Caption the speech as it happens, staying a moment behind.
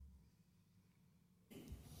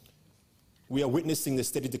we are witnessing the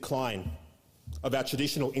steady decline of our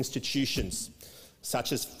traditional institutions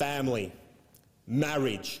such as family,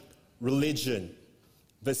 marriage, religion,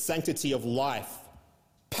 the sanctity of life,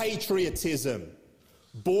 patriotism,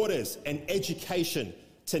 borders and education,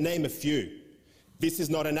 to name a few. This is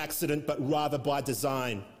not an accident, but rather by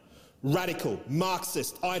design. Radical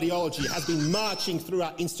Marxist ideology has been marching through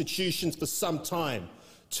our institutions for some time.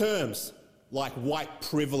 Terms like white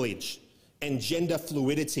privilege and gender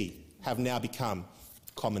fluidity have now become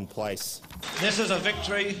commonplace. This is a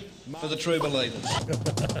victory for the true believers.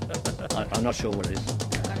 I'm not sure what it is.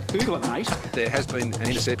 Google it, mate. There has been an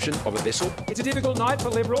interception of a vessel. It's a difficult night for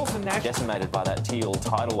Liberals and Nationals. Decimated by that teal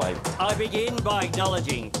tidal wave. I begin by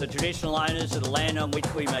acknowledging the traditional owners of the land on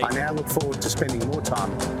which we meet. I now look forward to spending more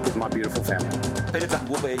time with my beautiful family. Peter Dutton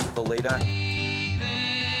will be the leader.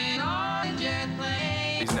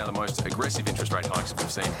 These are now the most aggressive interest rate hikes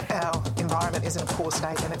we've seen. Our environment is in a poor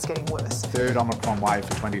state and it's getting worse. Third Omicron wave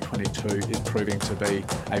for 2022 is proving to be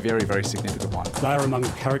a very, very significant one. They are among the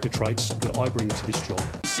character traits that I bring to this job.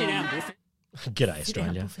 Sit down, Biff. G'day,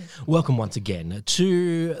 Australia. Welcome once again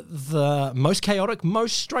to the most chaotic,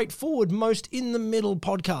 most straightforward, most in-the-middle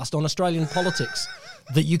podcast on Australian politics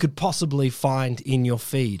that you could possibly find in your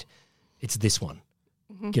feed. It's this one.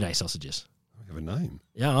 G'day, sausages. Have a name.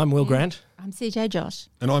 Yeah, I'm Will Grant. I'm CJ Josh.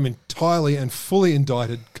 And I'm entirely and fully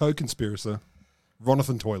indicted co-conspirator,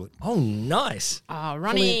 Ronathan Toilet. Oh, nice. Oh,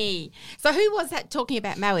 Ronnie. So who was that talking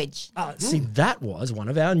about marriage? See, that was one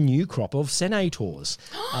of our new crop of senators.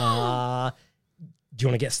 Do you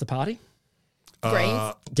want to guess the party?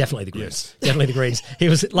 Greens. Definitely the Greens. Yes. Definitely the Greens. He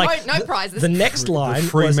was like no prizes. The next line The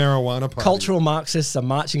free was, marijuana party. cultural Marxists are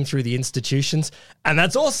marching through the institutions, and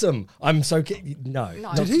that's awesome. I'm so no.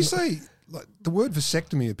 Did he say like the word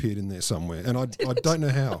vasectomy appeared in there somewhere? And I don't know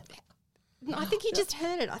how. No, I think you just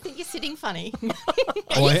heard it. I think you're sitting funny.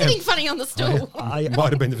 Oh, you're sitting funny on the stool. Might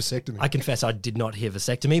have been the vasectomy. I confess I did not hear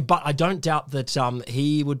vasectomy, but I don't doubt that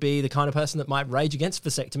he would be the kind of person that might rage against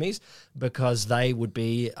vasectomies because they would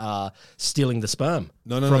be stealing the sperm.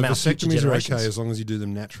 No. From our future Vasectomies are generations. okay as long as you do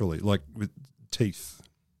them naturally, like with teeth.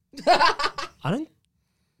 I don't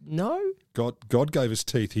know. God gave us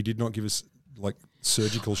teeth. He did not give us like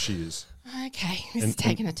surgical shears. Okay, this is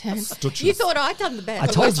taking a turn. stitches. You thought I'd done the I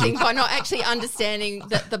told worst you. thing by not actually understanding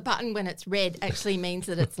that the button when it's red actually means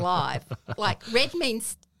that it's live. Like red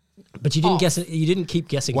means. But you didn't off. guess it. You didn't keep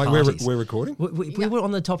guessing Wait, parties. we're recording? We were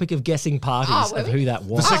on the topic of guessing parties Oh, were of we? who that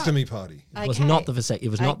was. Vasectomy party. It was not the vasectomy. It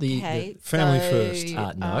was not the Family first.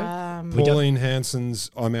 no. We don't- Pauline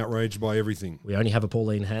Hanson's I'm outraged by everything. We only have a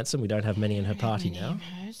Pauline Hanson. We don't have many in her party now.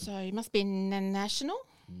 So it must be national.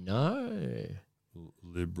 No.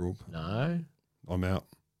 Liberal. No. I'm out.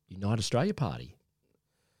 United Australia Party.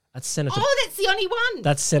 That's Senator. Oh, that's the only one.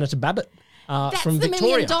 That's Senator Babbitt That's from the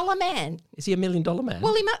Victoria. $1 million man. Is he $1 million man?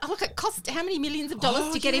 Well, look, it cost how many millions of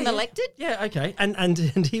dollars to get him elected? Yeah, okay. And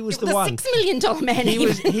he was The the one. $6 million man.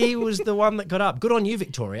 He was the one that got up. Good on you,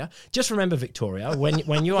 Victoria. Just remember, Victoria,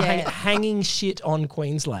 when you're Yeah. hanging shit on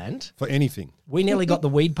Queensland, For anything. we nearly got the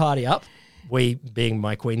weed party up. We being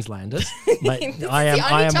my Queenslanders, mate, This I is am. the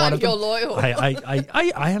I only am time one of you're them. loyal.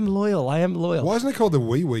 I am loyal. I am loyal. Why isn't it called the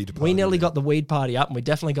Wee Weed Party? We nearly got the weed party up, and we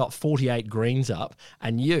definitely got 48 Greens up.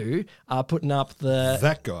 And you are putting up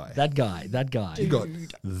That guy. That guy. You got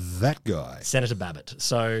that guy. Senator Babbitt.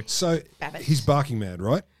 So Babbitt. He's barking mad,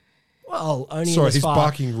 right? well, only Sorry, in as he's far,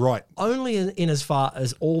 barking right. only in as far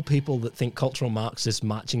as all people that think cultural Marxists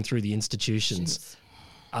marching through the institutions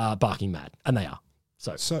are barking mad, and they are.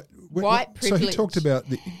 So White so he privilege. talked about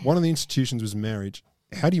one of the institutions was marriage.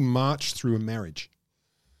 How do you march through a marriage?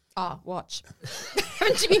 Oh, watch.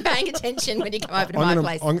 Haven't you been paying attention when you come over to my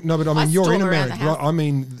place? No, but I mean, you're in storm a around marriage, the right? house. I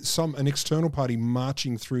mean, an external party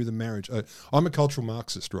marching through the marriage. I'm a cultural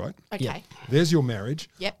Marxist, right? Okay. Yeah. There's your marriage.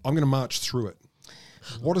 Yep. I'm going to march through it.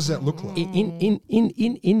 What does that look like?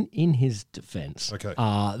 In his defence, Okay.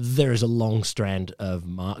 there is a long strand of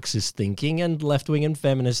Marxist thinking and left-wing and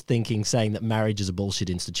feminist thinking saying that marriage is a bullshit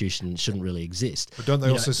institution and shouldn't really exist. But don't they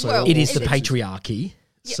also say well, It is the it is. patriarchy.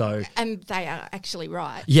 Yeah, So and they are actually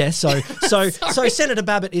right. yeah, so Senator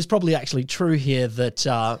Babbitt is probably actually true here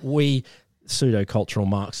that we pseudo-cultural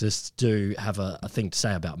Marxists do have a thing to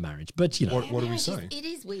say about marriage, but you know, What do we say? It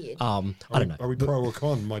is weird. I don't know. Are we pro or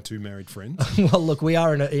con, my two married friends? Well, look, we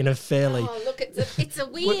are in a fairly Oh, look, it's a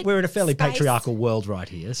weird. we're in a fairly space. patriarchal world right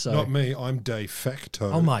here. So Not me. I'm de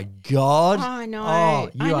facto. oh my god! I know. Oh, I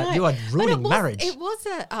know. you are But ruining marriage. It was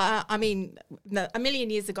a million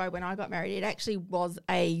years ago when I got married, it actually was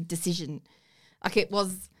a decision. Like it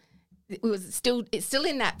was it's still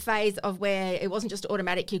in that phase of where it wasn't just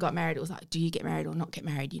automatic you got married. It was like, do you get married or not get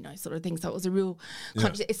married, sort of thing. So it was a real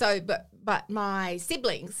but my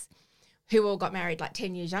siblings, who all got married like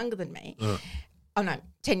 10 years younger than me,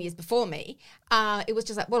 10 years before me, it was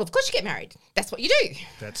just like, well, of course you get married. That's what you do.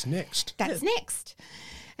 That's next. That's next.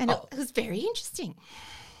 And it was very interesting.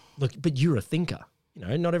 Look, but you're a thinker.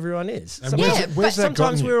 Not everyone is. And where's that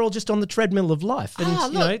sometimes gotten we're all just on the treadmill of life,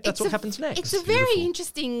 and that's what happens next. It's a very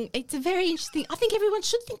interesting. I think everyone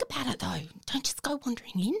should think about it though. Don't just go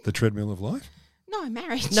wandering in. The treadmill of life? No,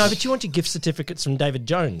 marriage. No, but you want your gift certificates from David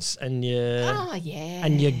Jones and your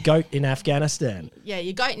and your goat in Afghanistan. Yeah,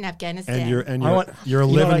 your goat in Afghanistan. And your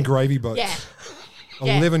 11 gravy boats. Yeah.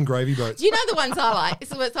 11 gravy boats. You know the ones I like.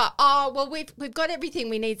 So it's like, oh, well, we've got everything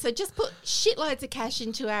we need. So just put shitloads of cash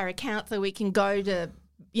into our account so we can go to,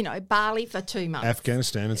 Bali for 2 months.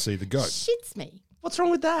 Afghanistan and see the goat. Shits me. What's wrong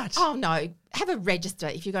with that? Oh, no. Have a register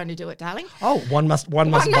if you're going to do it, darling. Oh, one must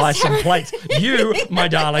buy some plates. You, my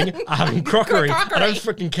darling, are having crockery. I don't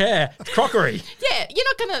freaking care. It's crockery. Yeah, you're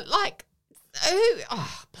not going to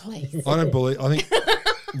please. I think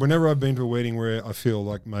whenever I've been to a wedding where I feel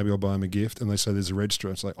like maybe I'll buy them a gift and they say there's a register,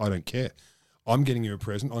 it's like, I don't care. I'm getting you a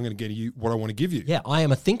present. I'm going to get you what I want to give you. Yeah, I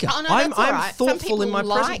am a thinker. Oh, no, I'm right. thoughtful in my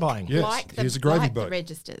present buying. Yes, here's a gravy boat. The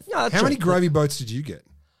registers. No, How many gravy boats did you get?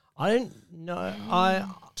 I don't know.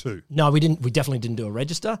 2. No, we didn't. We definitely didn't do a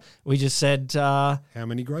register. We just said. How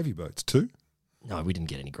many gravy boats? 2? No, we didn't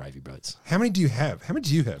get any gravy boats. How many do you have?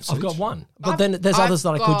 Siege? I've got 1. But then there's others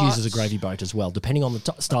that I could use as a gravy boat as well, depending on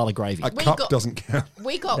the style of gravy. A cup doesn't count.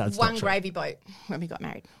 We got 1 gravy boat when we got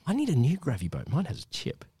married. I need a new gravy boat. Mine has a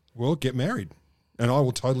chip. Well, get married. And I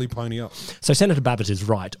will totally pony up. So Senator Babbitt is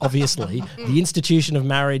right. Obviously, the institution of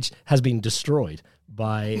marriage has been destroyed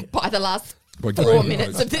by the last 4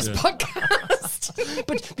 minutes of this podcast.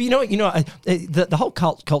 But the whole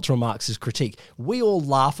cultural Marxist critique, we all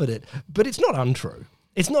laugh at it, but it's not untrue.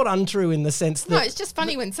 It's not untrue in the sense that... No, it's just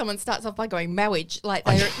funny when someone starts off by going marriage, like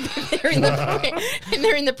they're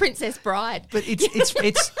in the Princess Bride. But it's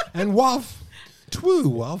and wav, twoo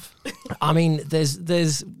wav. I mean,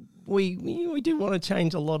 we do want to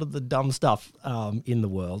change a lot of the dumb stuff in the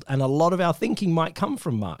world, and a lot of our thinking might come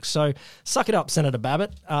from Marx. So suck it up, Senator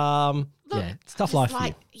Babbitt. It's tough life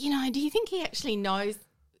for you. Do you think he actually knows?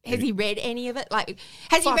 Has he read any of it? Like,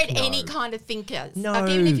 has he read any kind of thinkers? No, like,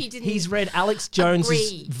 even if he didn't, he's read Alex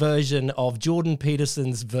Jones's version of Jordan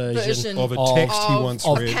Peterson's version of a text he once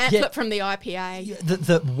read. A pamphlet from the IPA.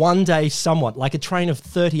 That one day someone, like a train of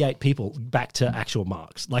 38 people, back to actual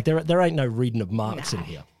Marx. Like there ain't no reading of Marx in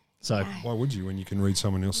here. So why would you when you can read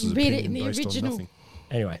someone else's read opinion it in the based original. on nothing?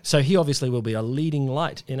 Anyway, so he obviously will be a leading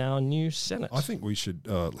light in our new Senate. I think we should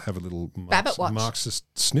have a little Babbitt watch. Marxist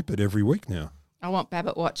snippet every week now. I want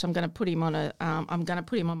Babbitt watch. I'm going to put him on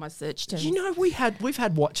my search terms. You know, we've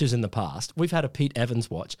had watches in the past. We've had a Pete Evans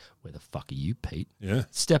watch. Where the fuck are you, Pete? Yeah.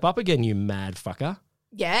 Step up again, you mad fucker.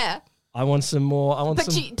 Yeah. I want some more. I want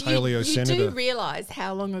but some paleo senator. You do realise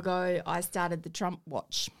how long ago I started the Trump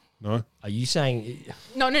watch? No. Are you saying...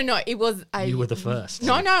 No. It was you were the first.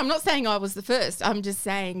 No, I'm not saying I was the first. I'm just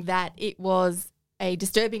saying that it was a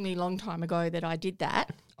disturbingly long time ago that I did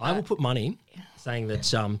that. I will put money saying that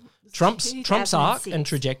Trump's arc and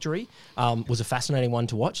trajectory was a fascinating one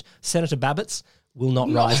to watch. Senator Babbitt's will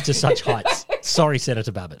not rise to such heights. Sorry,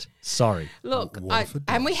 Senator Babbitt. Sorry. Look,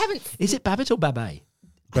 and we haven't... Is it Babbitt or Babet?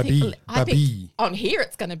 I think on here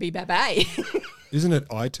it's going to be Babet. Isn't it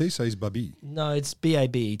IT says Babi? No, it's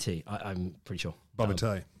B-A-B-E-T. I'm pretty sure.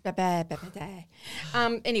 Babate. Babate.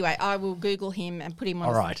 Anyway, I will Google him and put him on.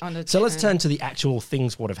 All right. So let's turn to the actual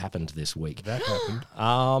things what have happened this week. That happened.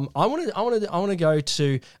 I want to go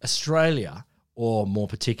to Australia, or more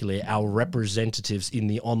particularly our representatives in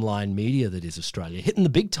the online media that is Australia, hitting the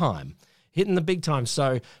big time.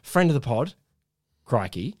 So, friend of the pod,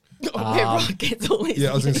 Crikey. Where Rod gets all his...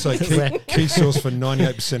 Yeah, I was going to say key source for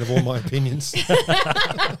 98% of all my opinions.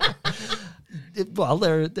 Well,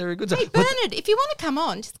 they're a good... Hey, Bernard, if you want to come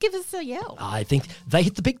on, just give us a yell. I think they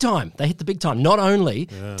hit the big time. Not only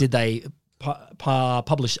did they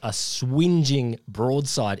publish a swinging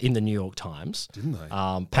broadside in the New York Times. Didn't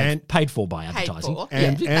they? Paid for by advertising.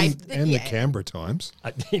 And the Canberra Times.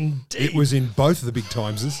 Indeed. It was in both of the big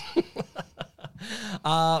Timeses.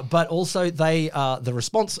 But also the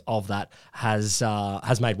response of that has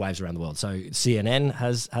made waves around the world. So CNN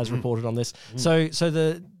has reported on this. So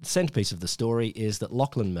the centerpiece of the story is that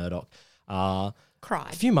Lachlan Murdoch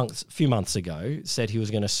cried a few months ago, said he was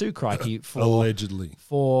going to sue Crikey for allegedly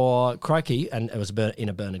for Crikey, and it was in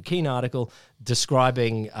a Bernard Keane article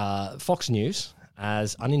describing Fox News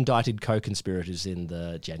as unindicted co-conspirators in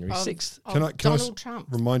the January 6th. Can I Donald Trump.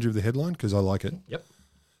 remind you of the headline? Because I like it. Yep.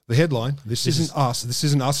 The headline, this isn't us. This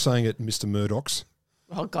isn't us saying it, Mr. Murdoch's.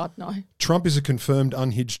 Oh, God, no. Trump is a confirmed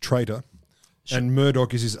unhinged traitor, and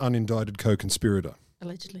Murdoch is his unindicted co-conspirator.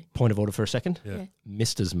 Allegedly. Point of order for a second. Yeah.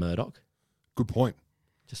 Mr. Murdoch. Good point.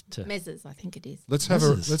 Just to Mezzers, I think it is. Let's have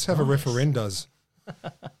a referendum.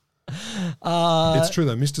 It's true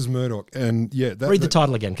though, Mr. Murdoch, and read the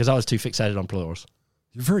title again because I was too fixated on plurals.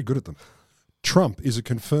 You're very good at them. Trump is a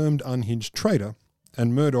confirmed unhinged traitor,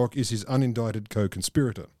 and Murdoch is his unindicted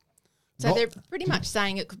co-conspirator. So they're pretty much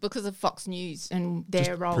saying it because of Fox News and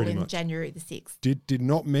their role in January the 6th. Did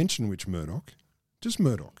not mention which Murdoch, just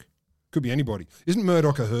Murdoch. Could be anybody. Isn't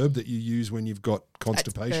Murdoch a herb that you use when you've got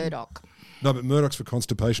constipation? That's Burdock. No, but Murdoch's for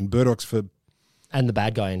constipation. Burdock's for... And the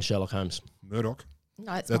bad guy in Sherlock Holmes. Murdoch.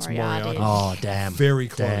 No, That's Moriarty. Oh, damn. Very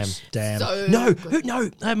close. Damn. So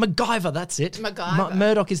MacGyver, that's it. MacGyver.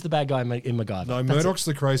 Murdoch is the bad guy in MacGyver. No, Murdoch's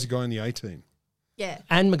the crazy guy in the A-Team. Yeah.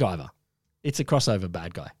 And MacGyver. It's a crossover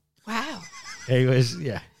bad guy. Wow. He was,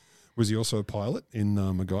 yeah. Was he also a pilot in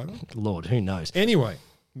MacGyver? Lord, who knows? Anyway,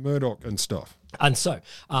 Murdoch and stuff. And so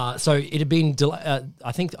it had been.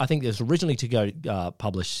 I think it was originally to go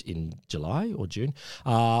publish in July or June,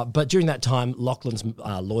 but during that time, Lachlan's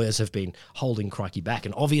lawyers have been holding Crikey back,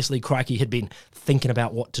 and obviously Crikey had been thinking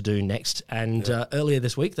about what to do next. And earlier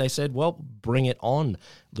this week, they said, "Well, bring it on,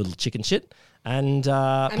 little chicken shit." And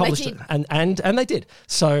published it, and they did.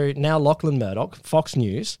 So now Lachlan Murdoch, Fox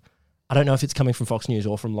News. I don't know if it's coming from Fox News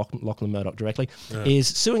or from Lachlan Murdoch directly, is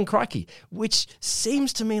suing Crikey, which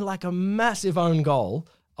seems to me like a massive own goal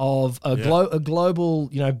of a global,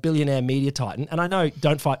 billionaire media titan. And I know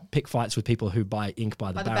don't pick fights with people who buy ink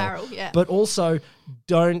by the barrel, but also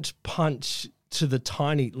don't punch to the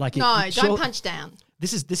tiny don't punch down.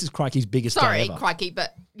 This is Crikey's biggest day Sorry, ever. Crikey,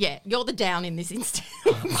 but you're the down in this instance.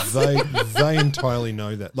 they entirely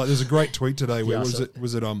know that. Like, there's a great tweet today where was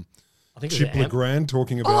it I think Chip Legrand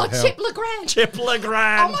talking about how... Chip Legrand. Chip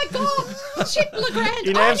Legrand. Oh, my God. Chip Legrand.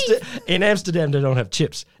 In Amsterdam, they don't have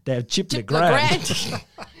chips. They have Chip Legrand.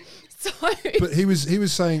 But he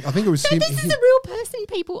was saying, I think it was him. This is a real person,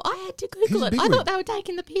 people. I had to Google it. I thought they were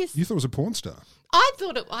taking the piss. You thought it was a porn star? I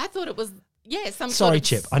thought it was... Yeah, Sorry,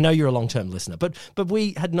 Chip. I know you're a long-term listener, but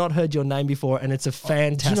we had not heard your name before, and it's a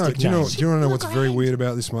fantastic Do you name. want to know what's very weird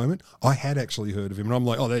about this moment? I had actually heard of him, and I'm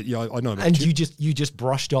like, I know about and Chip. you just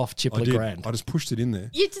brushed off Chip Legrand. I just pushed it in there.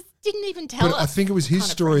 You just didn't even tell us. But I think it was his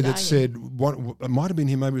story that said, it might have been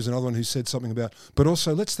him, maybe it was another one who said something about, but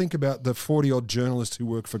also let's think about the 40-odd journalists who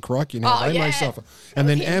work for Crikey and how they may suffer. And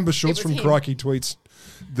then Amber Schultz from Crikey tweets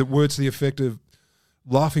the words to the effect of,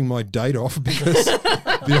 laughing my date off because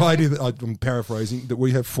the idea that I'm paraphrasing that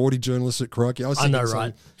we have 40 journalists at Crikey. I know,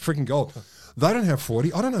 right? Freaking gold. They don't have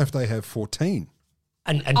 40. I don't know if they have 14.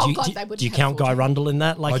 And do you count 14. Guy Rundle in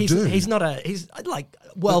that? Like he's not a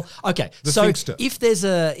okay. So Thinkster. if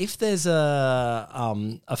there's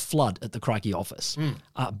a flood at the Crikey office,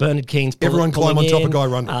 Bernard Keene's everyone climb on top of Guy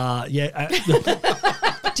Rundle.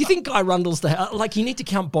 Do you think Guy Rundle's you need to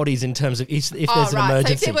count bodies in terms of if there's an emergency?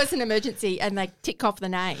 So if there was an emergency and they tick off the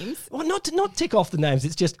names. Well, not tick off the names.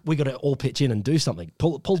 It's just we got to all pitch in and do something.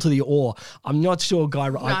 Pull to the oar. I'm not sure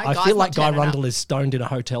I feel like Guy Rundle is stoned in a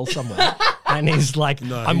hotel somewhere. And he's like,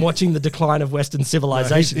 I'm watching the decline of Western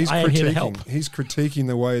civilization. I am here to help. He's critiquing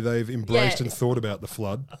the way they've embraced and thought about the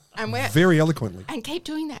flood and very eloquently. And keep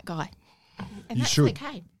doing that, Guy. And you that's should.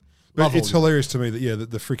 okay. But it's hilarious to me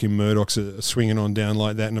that the freaking Murdochs are swinging on down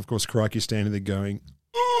like that, and of course Crikey's standing there going,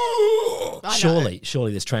 Surely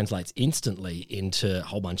this translates instantly into a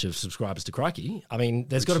whole bunch of subscribers to Crikey. I mean,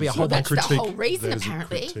 there's got to be a whole bunch of critique. That's the whole reason,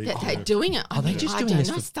 apparently, that they're doing it. Are they just doing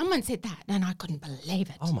this? Someone said that, and I couldn't believe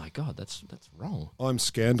it. Oh my God, that's wrong. I'm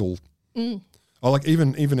scandal. I like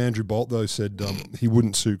even Andrew Bolt though said he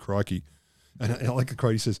wouldn't sue Crikey. And I like the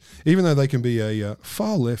quote, he says, even though they can be a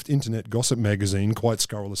far-left internet gossip magazine, quite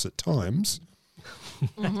scurrilous at times.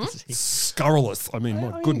 Scurrilous. I mean,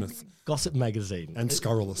 my goodness. Gossip magazine. And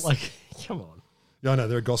scurrilous. Come on. Yeah, I know,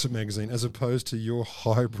 they're a gossip magazine, as opposed to your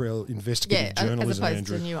highbrow investigative journalism, as opposed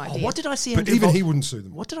Andrew. to new ideas. What did I see But Andrew even Bolt, he wouldn't sue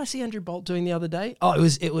them. What did I see Andrew Bolt doing the other day? Oh,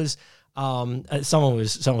 it was someone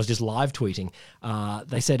was just live tweeting.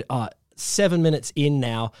 They said 7 minutes in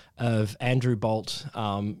now of Andrew Bolt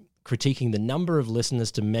critiquing the number of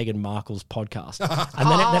listeners to Meghan Markle's podcast, and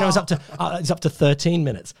then it was up to 13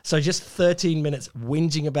 minutes. So just 13 minutes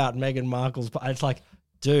whinging about Meghan Markle's. It's like,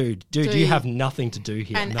 dude, you have nothing to do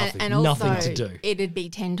here. And nothing also, to do. It'd be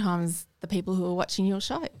 10 times the people who are watching your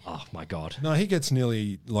show. Oh my God! No, he gets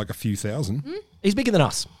nearly like a few thousand. He's bigger than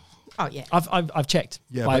us. Oh yeah, I've checked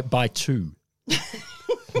by 2.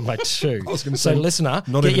 By 2. I was gonna So, say, listener,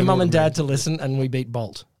 not get even your an mum and dad automatic. to listen, and we beat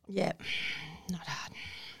Bolt. Yeah, not hard.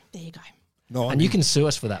 There you go. No, I And you mean, can sue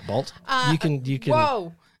us for that, Bolt. You can.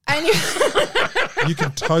 Whoa. And you, you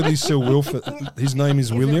can totally sue Will for his name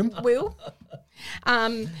is William. Will.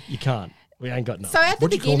 You can't. We ain't got enough. So at the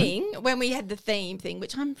What'd you call beginning, when we had the theme thing,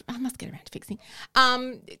 which I must get around to fixing,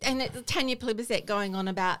 and it's Tanya Plibersek going on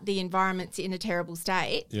about the environment's in a terrible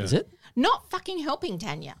state. Yeah. Is it? Not fucking helping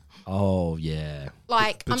Tanya. Oh, yeah.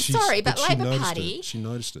 Like, I'm sorry, but she Labor noticed Party, it. She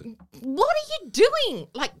noticed it. what are you doing?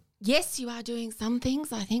 Like, yes, you are doing some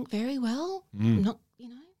things, I think, very well. Not,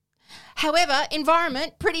 However,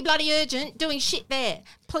 environment, pretty bloody urgent, doing shit there.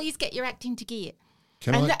 Please get your act into gear.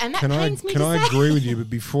 And that pains me Can to I say. agree with you? But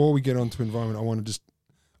before we get on to environment, I want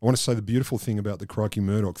to say the beautiful thing about the Crikey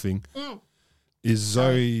Murdoch thing is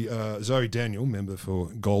Zoe Daniel, member for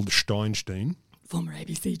Goldsteinstein, Former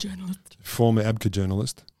ABC journalist. former ABCA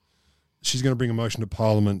journalist. She's going to bring a motion to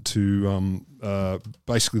Parliament to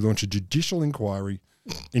basically launch a judicial inquiry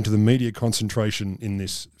into the media concentration in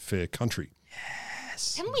this fair country.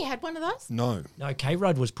 Haven't we had one of those? No. No,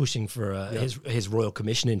 K-Rudd was pushing for his royal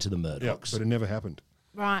commission into the Yeah, Murdochs. but it never happened.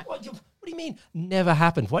 Right. What do you mean? Never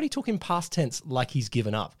happened. Why do you talk in past tense like he's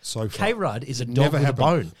given up? So far. K-Rudd is a dog Never with happened. a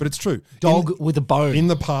bone. But it's true. Dog with a bone. In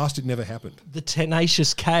the past, it never happened. The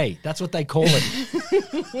tenacious K. That's what they call it.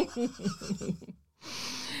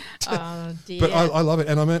 Oh, dear. But I love it.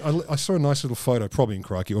 And I saw a nice little photo, probably in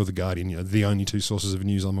Crikey or The Guardian, the only two sources of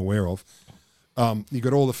news I'm aware of. You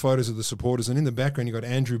got all the photos of the supporters, and in the background you got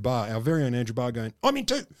Andrew Barr, our very own Andrew Barr, going, "I'm in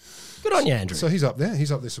too." Good on you, Andrew. So he's up there.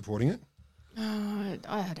 He's up there supporting it. I don't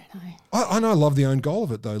know. I know. I love the own goal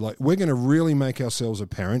of it though. Like, we're going to really make ourselves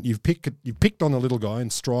apparent. You've picked on the little guy, and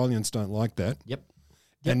Australians don't like that. Yep.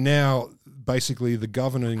 And now, basically, the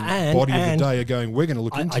governing body of the day are going, "We're going to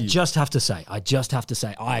look into you." I just have to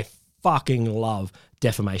say, I fucking love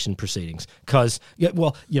defamation proceedings because, this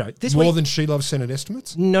More week, than she loves Senate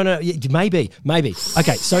estimates. No, maybe.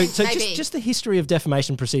 Okay, so Maybe. just the history of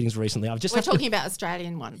defamation proceedings recently. We're talking about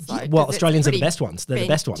Australian ones. Though, well, 'cause it's Australians are the pretty best ones. They're the bent.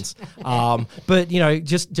 best ones. But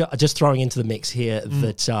just throwing into the mix here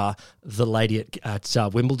that the lady at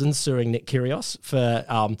Wimbledon suing Nick Kyrgios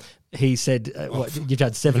for. He said, you've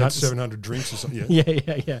had 700 drinks or something.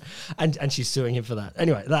 Yeah. Yeah. And she's suing him for that.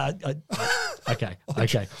 Anyway, okay.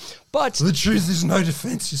 But The truth is no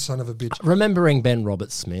defence, you son of a bitch. remembering Ben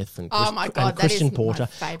Roberts-Smith and, Oh my God, and Christian that is my Porter,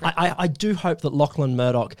 favourite. I do hope that Lachlan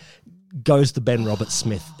Murdoch goes to Ben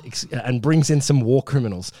Roberts-Smith and brings in some war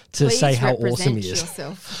criminals to Please say how represent awesome he is.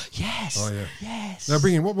 yourself. Yes. Oh, yeah. Yes. Now,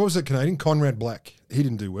 bring in, what was it, Canadian? Conrad Black. He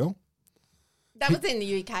didn't do well. That was in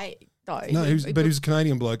the UK, though. No, he was a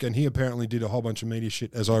Canadian bloke, and he apparently did a whole bunch of media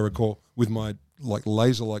shit, as I recall, with my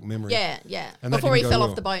laser-like memory. Yeah. And that Before he didn't go fell well.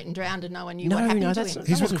 off the boat and drowned, and no one knew No, what happened to that's him.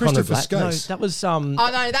 He's with that wasn't Christopher Conrad Black. Skase. No, that was Oh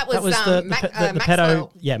no, that was the Maxwell.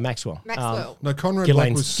 pedo. Yeah, Maxwell. Maxwell. No, Conrad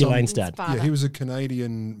Black was Ghislaine's dad. Father. Yeah, he was a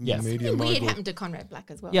Canadian Yes. media Something weird mogul. happened to Conrad Black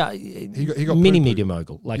as well. Yeah, He got mini poo-poo. media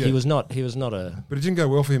mogul. Like Yeah. he was not a But it didn't go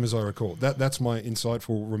well for him, as I recall. That's my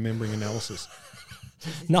insightful remembering analysis.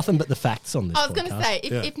 nothing but the facts on this. I was going to podcast. say,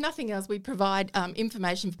 Yeah. if nothing else, we provide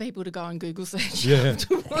information for people to go and Google search. Yeah.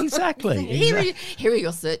 Exactly. Here are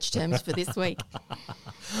your search terms for this week.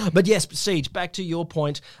 But yes, Siege, back to your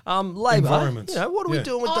point. Labour, Environments. what are we Yeah.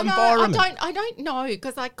 doing with Oh the no, environment? I don't know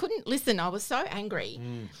because I couldn't listen. I was so angry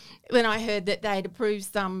Mm. when I heard that they'd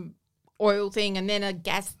approved some oil thing and then a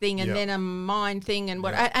gas thing and Yeah. then a mine thing and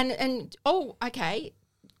what and okay,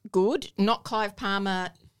 good. Not Clive Palmer,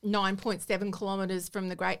 9.7 kilometres from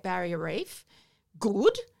the Great Barrier Reef.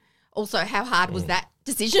 Good. Also, how hard was that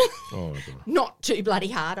decision? Not too bloody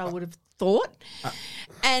hard, I would have thought.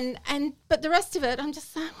 But the rest of it, I'm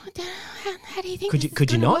just like, how do you think Could this you- is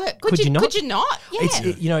could you gonna not? work? Could you not? Could you not? Yeah.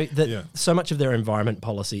 It's so much of their environment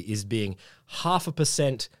policy is being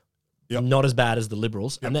 0.5% Yep. not as bad as the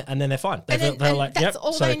Liberals, and then they're fine. And then- and that's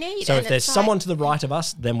all so, they need, So and if there's it's like- someone to the right of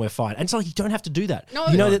us, then we're fine. And so you don't have to do that. No.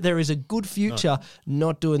 You know No. that there is a good future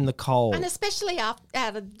not doing the coal. And especially out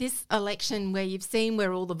of this election where you've seen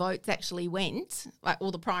where all the votes actually went, like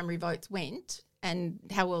all the primary votes went, and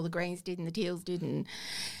how well the Greens did and the Teals did and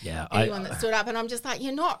Yeah, anyone that stood up. And I'm just like,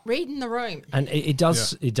 you're not reading the room. And it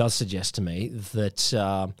does suggest to me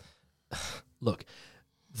that look,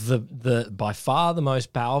 the by far the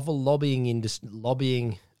most powerful lobbying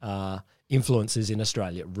influences in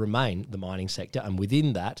Australia remain the mining sector, and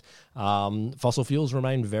within that, fossil fuels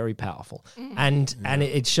remain very powerful. And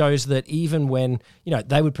it shows that even when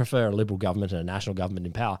they would prefer a Liberal government and a national government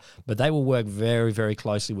in power, but they will work very, very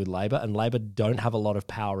closely with Labor, and Labor don't have a lot of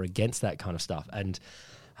power against that kind of stuff. And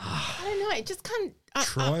I don't know. It just kind of,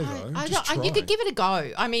 Try, though. Just try. You could give it a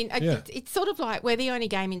go. I mean, Yeah. it's sort of like we're the only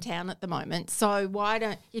game in town at the moment. So why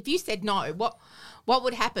don't? If you said no, what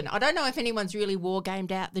would happen? I don't know if anyone's really war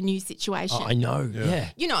gamed out the new situation. Oh, I know, yeah.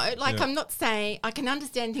 You know, like I'm not saying I can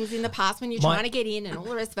understand things in the past when you're trying to get in and all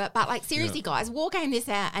the rest of it, but like seriously, guys, war game this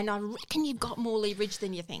out, and I reckon you've got more leverage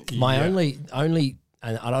than you think. My only,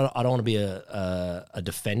 and I don't want to be a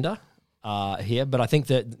defender here, but I think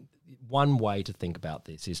that one way to think about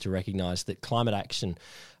this is to recognise that climate action,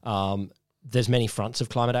 there's many fronts of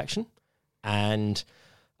climate action, and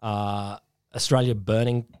Australia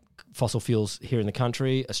burning fossil fuels here in the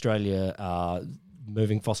country, Australia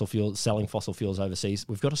moving fossil fuels, selling fossil fuels overseas.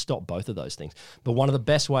 We've got to stop both of those things. But one of the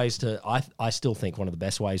best ways to, I still think one of the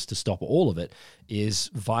best ways to stop all of it is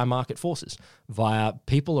via market forces, via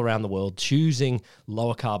people around the world choosing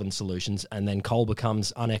lower carbon solutions, and then coal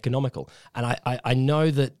becomes uneconomical. And I know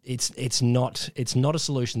that it's not a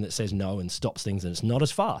solution that says no and stops things, and it's not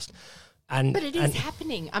as fast. But it is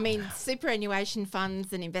happening. I mean, superannuation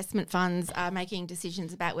funds and investment funds are making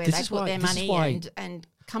decisions about where they put their money, and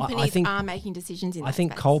companies are making decisions in that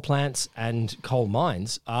space. Coal plants and coal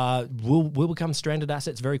mines will become stranded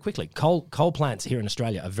assets very quickly. Coal plants here in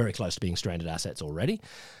Australia are very close to being stranded assets already.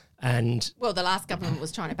 And well, the last government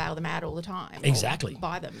was trying to bail them out all the time. Exactly.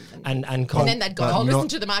 Buy them. And then they'd go, listen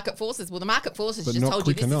to the market forces. Well, the market forces just told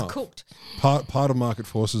you this is cooked. Part of market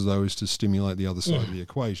forces, though, is to stimulate the other side of the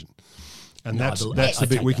equation. And that's the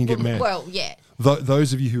bit we can get mad. Well, yeah.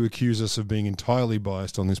 Those of you who accuse us of being entirely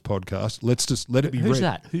biased on this podcast, let's just let it be Who's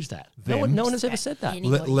read. Who's that? No one has ever said that.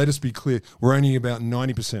 Let us be clear. We're only about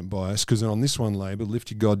 90% biased, because on this one, Labor, lift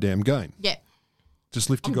your goddamn game. Yeah. Just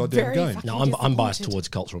lift your goddamn game. No, I'm biased towards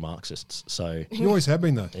cultural Marxists. So you always have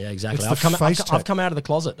been, though. Yeah, exactly. It's I've come out of the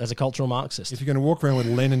closet as a cultural Marxist. If you're going to walk around with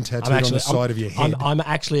Lenin tattooed on the side of your head, I'm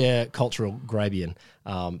actually a cultural Grabian.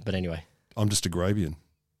 But anyway, I'm just a Grabian.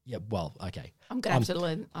 Yeah, well, okay. I'm gonna have to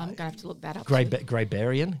learn. I'm gonna have to look that up.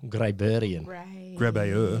 Grayberian. Grabayeur.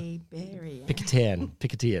 Picatian.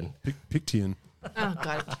 Pictian. Oh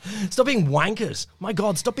God! Stop being wankers! My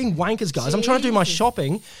God, stop being wankers, guys! I'm trying to do my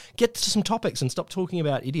shopping. Get to some topics and stop talking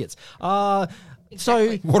about idiots. Exactly.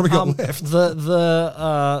 So what have we got left?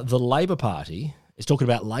 The Labor Party is talking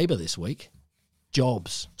about Labor this week.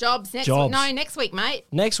 Jobs next week. No, next week, mate.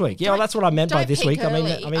 Next week. Yeah, well, that's what I meant by this week.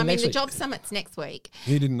 Early. I mean next the week. Job Summit's next week.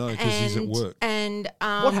 He didn't know because he's at work. And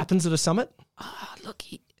what happens at a summit? Look,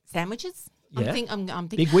 sandwiches. Yeah. I'm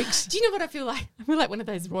thinking. Big wigs. Do you know what I feel like? I feel like one of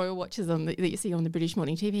those royal watchers that you see on the British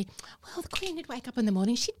morning TV. Well, the Queen would wake up in the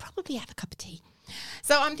morning. She'd probably have a cup of tea.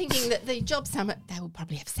 So I'm thinking that the Job Summit, they will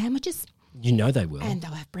probably have sandwiches. You know they will. And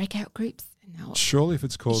they'll have breakout groups. Surely if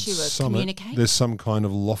it's called Summit, there's some kind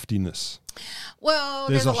of loftiness. Well,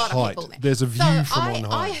 there's a lot height. of people there. There's a view from on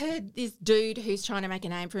high. I heard this dude who's trying to make a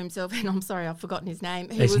name for himself, and I'm sorry, I've forgotten his name.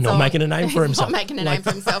 He's not making a name for himself. Not making a name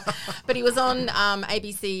for himself. But he was on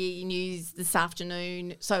ABC News this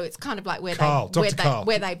afternoon, so it's kind of like where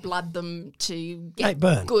they blood them to get Nate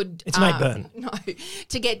Byrne. good. It's Nate Byrne. No,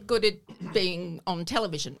 to get good at being on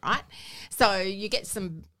television, right? So you get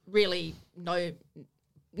some really nobody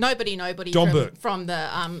from the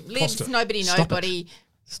Libs, Costa. nobody.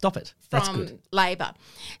 Stop it. That's from good. Labor.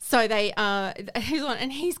 So they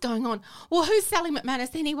he's going on, well, who's Sally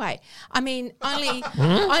McManus anyway? I mean, only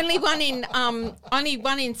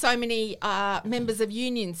one in so many members of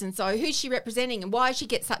unions, and so who's she representing, and why does she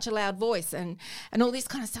get such a loud voice, and all this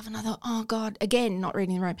kind of stuff. And I thought, oh God, again, not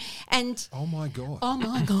reading the room. And oh my God.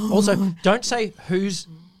 Also, don't say who's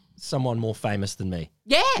someone more famous than me.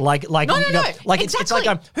 Yeah. No. Like exactly. It's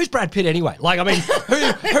like who's Brad Pitt anyway? Like, I mean, who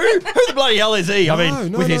the bloody hell is he?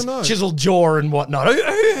 With his chiseled jaw and whatnot.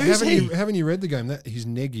 Who's he? Haven't you read the game? He's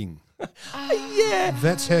negging. Yeah.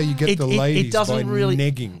 That's how you get the ladies, it doesn't by really,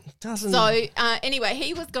 negging. Doesn't. So anyway,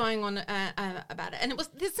 he was going on about it, and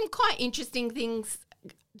there's some quite interesting things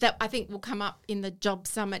that I think will come up in the Job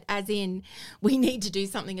Summit, as in we need to do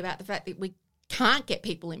something about the fact that we can't get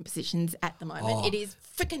people in positions at the moment. It is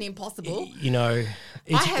freaking impossible. You know,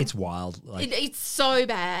 it's wild. It's so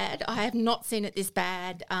bad. I have not seen it this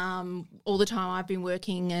bad all the time I've been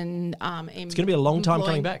working, and it's going to be a long time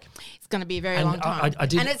coming back. It's going to be a very long time.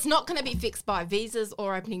 And it's not going to be fixed by visas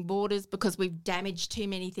or opening borders, because we've damaged too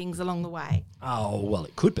many things along the way. Oh, well,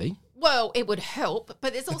 it could be. Well, it would help,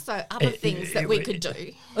 but there's also other things that we could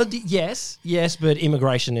do. Yes, but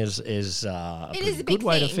immigration is a good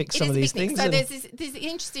way to fix some of these things. So there's this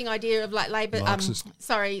interesting idea of like Labor.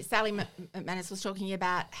 Sally McManus was talking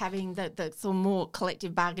about having the sort of more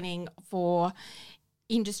collective bargaining for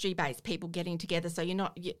industry-based people getting together. So you're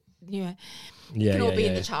not you Yeah, can all yeah, be yeah,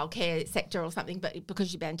 in the yeah. childcare sector or something, but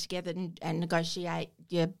because you band together and negotiate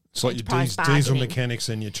your It's like your enterprise diesel bargaining. mechanics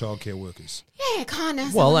and your childcare workers. Yeah, kind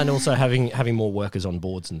of. Well, and also having more workers on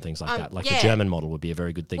boards and things like that. Like the yeah. German model would be a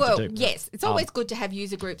very good thing Well, to do. yes, it's always good to have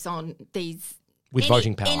user groups on these With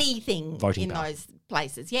voting power. anything Voting in power. those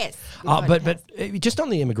places. Yes, with But voting powers. just on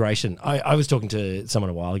the immigration, I was talking to someone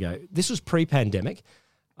a while ago. This was pre-pandemic.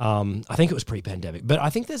 I think it was pre-pandemic, but I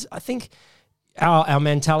think our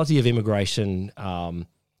mentality of immigration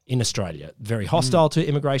in Australia very hostile to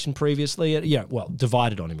immigration previously. Yeah, well,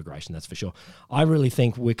 divided on immigration, that's for sure. I really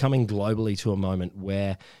think we're coming globally to a moment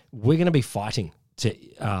where we're going to be fighting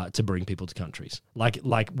to bring people to countries. Like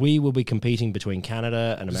we will be competing between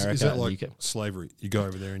Canada and America. Is that and like the UK. slavery? You go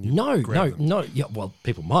over there and you No. Yeah, well,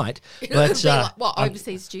 people might, but Be like, what,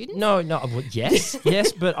 overseas students? No. Well, yes,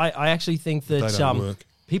 but I actually think that They don't work.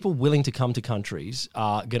 people willing to come to countries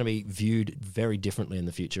are going to be viewed very differently in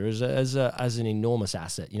the future as an enormous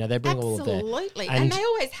asset. You know, they bring all of their Absolutely, and they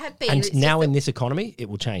always have been. And It's now just in this economy, it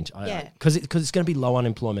will change. Yeah. Because it's going to be low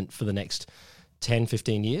unemployment for the next 10,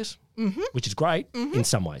 15 years, which is great in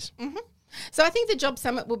some ways. So I think the Job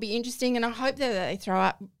Summit will be interesting, and I hope that they throw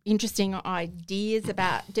up interesting ideas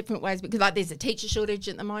about different ways, because like there's a teacher shortage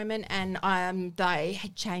at the moment, and they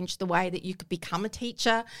had changed the way that you could become a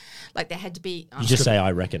teacher. Like there had to be. You just say,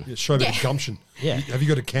 I reckon. Yeah, show a bit of gumption. Yeah. Have you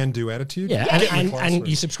got a can-do attitude? Yeah, Get in the and classroom.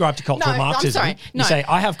 you subscribe to cultural No, I'm Marxism. sorry, You no. say,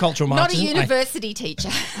 I have cultural Not a Marxism. university teacher.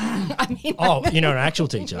 I mean, You're not an actual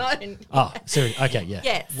teacher. No. Oh, sorry. Okay, yeah.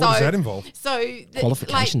 Yeah. What does that involve? So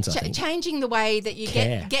Qualifications, I think. changing the way that you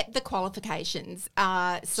Care. get the qualifications,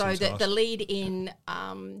 so Seems that harsh. the lead in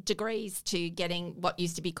degrees to getting what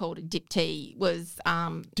used to be called a DIPT was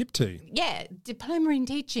Dip-tea. yeah, diploma in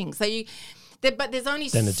teaching. So but there's only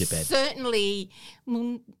Then a dip ed. certainly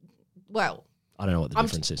well, I don't know what the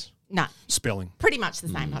difference is. no. Spelling. Pretty much the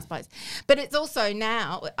same, I suppose. But it's also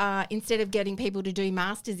now, instead of getting people to do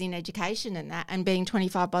masters in education and that, and being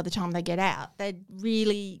 25 by the time they get out, they're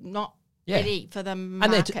really not ready for the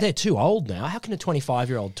market. And they're too old now. How can a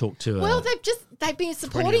 25-year-old talk to a... Well, they've been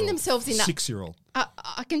supporting themselves in that. 6-year-old.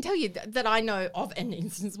 I can tell you that I know of an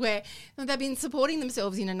instance where they've been supporting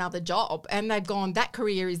themselves in another job, and they've gone, that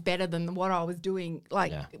career is better than what I was doing,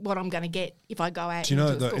 what I'm going to get if I go out. Do you know,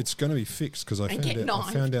 into a though, school. it's going to be fixed, because I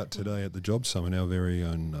found out today at the Job Summit, our very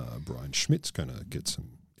own Brian Schmidt's going to get some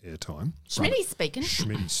airtime. Schmitty's speaking.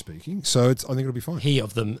 Schmidt's speaking. So I think it'll be fine. He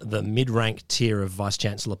of the mid-rank tier of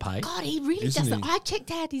Vice-Chancellor pay. God, he really Isn't doesn't. he? I checked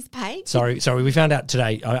out his page. Sorry, we found out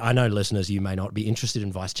today. I know listeners, you may not be interested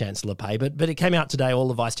in Vice-Chancellor pay, but it came out today, all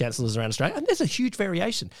the Vice-Chancellors around Australia, and there's a huge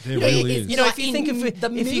variation. There really is. You know, if you think if you go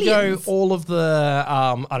millions. all of the,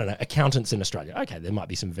 I don't know, accountants in Australia, okay, there might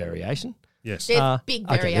be some variation. Yes. There's big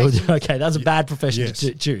Okay, variation. okay, that's a bad profession Yes.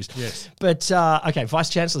 to choose. Yes. But, okay,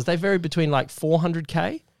 Vice-Chancellors, they vary between like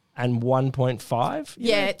 400K and 1.5.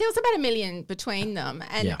 Yeah, there was about 1 million between them,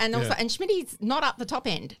 and Yeah. and also Yeah. and Schmitty's not up the top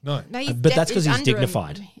end. No. he's But that's because he's under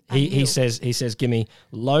dignified. a He mil. says, give me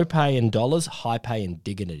low pay in dollars, high pay in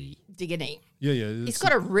dignity. Diggity. Yeah. He's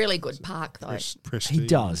got a really good park though. prestige. He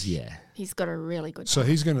does, yeah. He's got a really good. So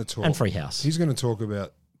he's going to talk. And free house. He's going to talk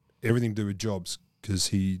about everything to do with jobs, because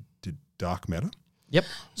he did dark matter. Yep.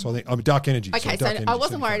 So I think dark energy. Okay, dark so energy I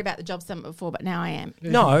wasn't 75. worried about the Job Summit before, but now I am.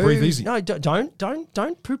 Yeah, No, breathe easy. No, don't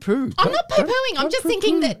poo-poo. I'm not poo-pooing. I'm just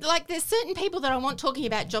thinking that like there's certain people that I want talking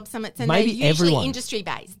about Job Summits, and Maybe they're usually everyone. industry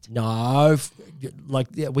based. No,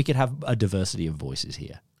 we could have a diversity of voices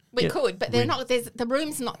here. We could, but they're not. The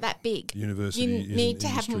room's not that big. University You isn't need to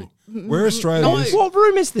have. industry. Where Australia No. is, What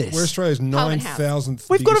room is this? where Australia's Parliament House. 9,000th.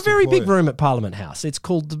 We've got a biggest very big employer. room at Parliament House. It's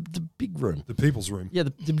called the big room. The People's Room. Yeah,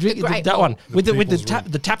 the Great that Hall. one with the People's Room.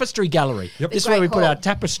 the tapestry gallery. Yep. This is The where we Great put our Hall.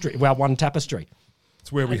 tapestry. Well, one tapestry.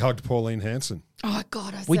 It's where we hugged Pauline Hanson. Oh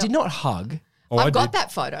God, We did not hug. Oh, I've I got did.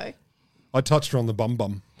 that photo. I touched her on the bum.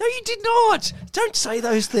 No, you did not. Don't say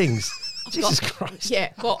those things. Jesus Christ.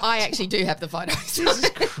 Yeah, well, I actually do have the photo. Jesus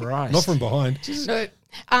Christ. Not from behind. No,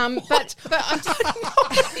 but I'm just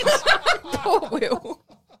poor Will.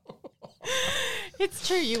 It's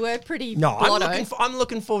true. You were pretty. No, blotto. I'm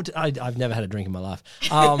looking forward to. I've never had a drink in my life.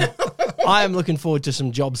 I am looking forward to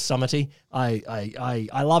some Job Summity. I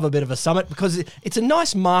love a bit of a summit because it's a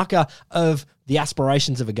nice marker of the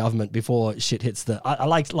aspirations of a government before shit hits the. I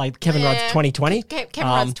like Kevin Rudd's 2020. Kevin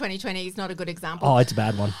Rudd's 2020 is not a good example. Oh, it's a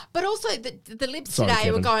bad one. But also the libs Sorry, today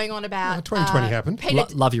Kevin. were going on about 2020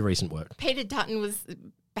 happened. Love your recent work. Peter Dutton was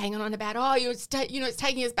banging on about, it's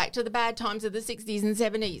taking us back to the bad times of the 60s and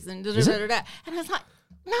 70s and da-da-da-da-da. And I was like,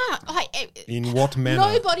 no. In what manner?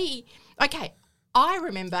 Nobody. Okay, I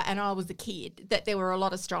remember, and I was a kid, that there were a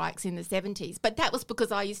lot of strikes in the 70s, but that was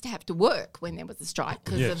because I used to have to work when there was a strike.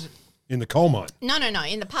 Yes. In the coal mine. No,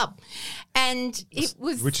 in the pub. And it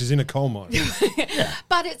was... Which is in a coal mine.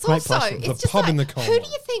 But it's Great also... place. It's The just pub like, in the coal who mine. do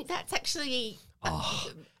you think that's actually...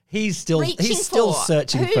 He's still reaching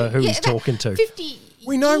searching for who he's talking to. 50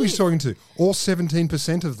 We know who he's talking to. All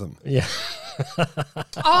 17% of them. Yeah.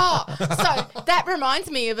 Oh, so that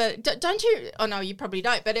reminds me of a... Don't you... Oh, no, you probably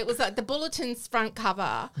don't, but it was like the Bulletin's front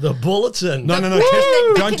cover. The Bulletin. No.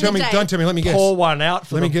 Don't tell me. Let me guess. Pour one out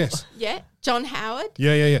for Let me guess. Yeah, John Howard.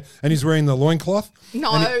 Yeah. And he's wearing the loincloth.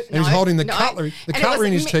 No, and he was holding the cutlery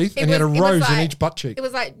in his teeth, and he had a rose in each butt cheek. It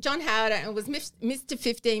was like John Howard, and it was Mr.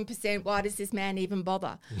 15%. Why does this man even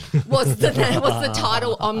bother? Was the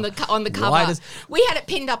title on the cover? We had it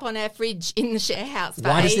pinned up on our fridge in the share house.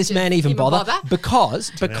 Why does this man even bother? Because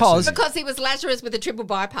he was Lazarus with a triple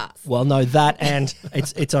bypass. Well, no, that and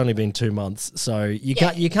it's only been 2 months, so you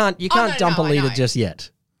can't dump a leader just yet.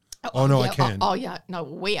 Oh no, I can. No,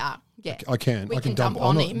 we are. Yeah, I can. We I can dump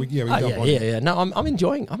on him. We can dump on him. Yeah. No, I'm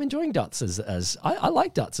enjoying Dutz as I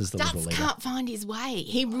like Dutz as the liberal Dutz leader. can't find his way.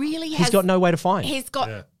 He really has. He's got no way to find. He's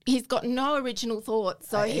got no original thoughts,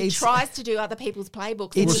 so he tries to do other people's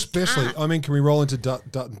playbooks. Well, especially, I mean, can we roll into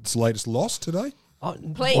Dutton's latest loss today?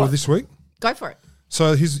 Please. Or this week? Go for it.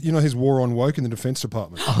 So his war on woke in the Defence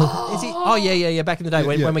Department. Is he? Oh yeah. Back in the day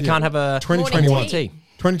when we can't have a 2021 tea.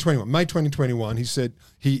 2021, May 2021, he said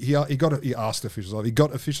he asked officials, he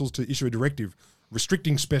got officials to issue a directive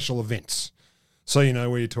restricting special events. So you know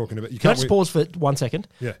where you're talking about. Can I just pause for 1 second?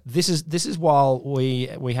 Yeah. This is while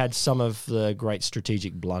we had some of the great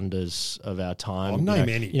strategic blunders of our time. Name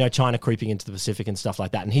any. You know, China creeping into the Pacific and stuff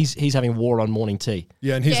like that. And he's having war on morning tea.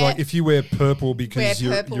 Yeah, and he's like, if you wear purple because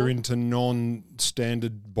you're into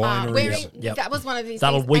non-standard binaries. That was one of these.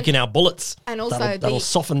 That'll things. weaken our bullets. And also that'll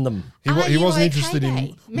soften them. He wasn't interested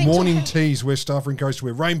in morning teas where staff are encouraged to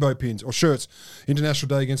wear rainbow pins or shirts. International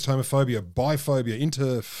Day Against Homophobia, biphobia,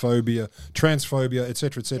 interphobia, transphobia,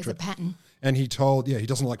 etc., etc. There's a pattern. And he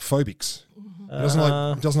doesn't like phobics. He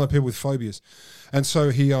doesn't like people with phobias. And so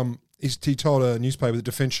he told a newspaper that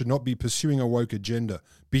Defence should not be pursuing a woke agenda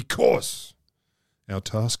because our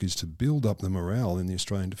task is to build up the morale in the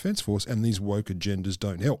Australian Defence Force, and these woke agendas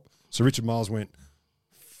don't help. So Richard Marles went,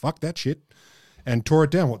 fuck that shit, and tore it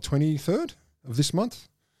down, 23rd of this month?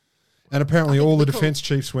 And apparently all the defence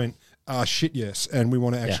chiefs went, shit, yes, and we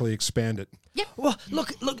want to actually expand it. Yeah. Well,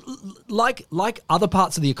 look, like other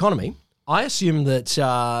parts of the economy, I assume that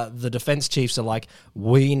the defence chiefs are like,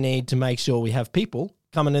 we need to make sure we have people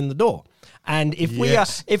coming in the door. And if we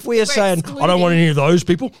are saying, I don't want any of those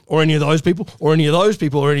people, or any of those people, or any of those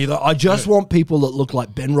people, or any of those, I just want people that look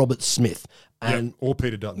like Ben Roberts-Smith. And or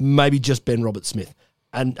Peter Dutton. Maybe just Ben Roberts-Smith.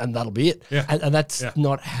 And that'll be it. Yeah. And that's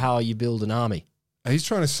not how you build an army. He's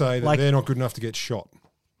trying to say that they're not good enough to get shot.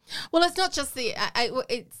 Well, it's not just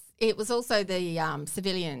it was also the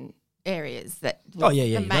civilian areas that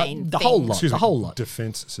the main the thing. whole lot.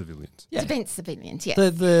 Defence civilians. Yeah. Defence civilians, yeah.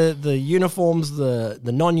 The uniforms, the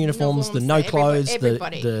non-uniforms, the no clothes,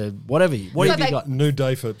 everybody. the whatever. What have you got? New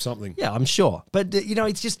day for something. Yeah, I'm sure. But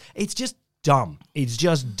it's just dumb. It's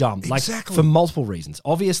just dumb. Exactly. Like for multiple reasons.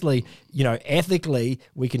 Obviously, ethically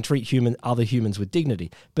we can treat other humans with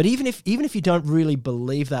dignity. But even if you don't really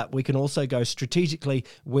believe that, we can also go strategically,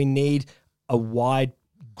 we need a wide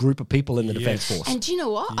group of people in the Defence Force. And do you know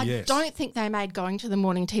what? Yes. I don't think they made going to the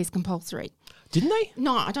morning teas compulsory. Didn't they?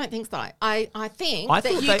 No, I don't think so. I think I that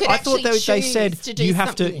thought you they, could I actually thought they choose said to do you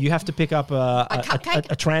have something. to pick up a cupcake?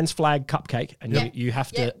 a trans flag cupcake, and you have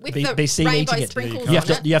to with be the seen rainbow eating it. sprinkles You have on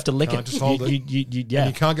to it. you have to lick Can't it. just hold it. Yeah. And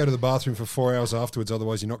you can't go to the bathroom for 4 hours afterwards,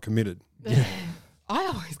 otherwise you're not committed. I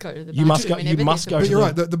always go to the You must go. bathroom You must go. But to you're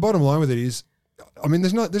the- right. The bottom line with it is, I mean,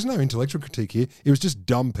 there's no intellectual critique here. It was just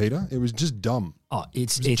dumb, Peter. It was just dumb. Oh,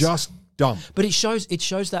 it's just dumb. But it shows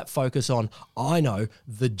that focus on, I know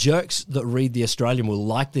the jerks that read The Australian will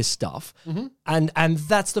like this stuff, and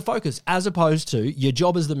that's the focus, as opposed to your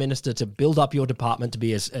job as the minister to build up your department to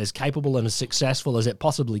be as capable and as successful as it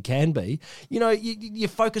possibly can be. You're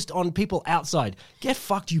focused on people outside. Get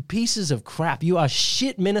fucked, you pieces of crap. You are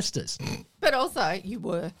shit ministers. But also, you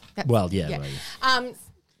were. Well, yeah.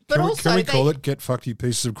 But Can we call it "Get Fucked, You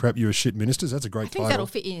Pieces of Crap, You Are Shit Ministers"? That's a great title. I think that'll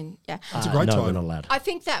fit in. Yeah, that's a great title. We're not allowed. I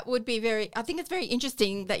think that would be I think it's very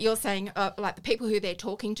interesting that you're saying like the people who they're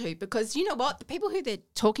talking to, because you know what, the people who they're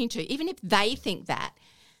talking to, even if they think that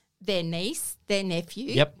their niece, their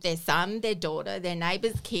nephew, their son, their daughter, their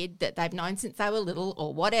neighbour's kid that they've known since they were little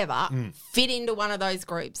or whatever fit into one of those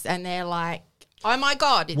groups, and they're like, Oh my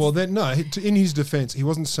God. Well, then, no, in his defence, he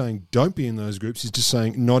wasn't saying don't be in those groups. He's just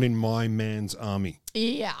saying not in my man's army.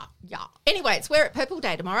 Yeah. Anyway, it's Wear It Purple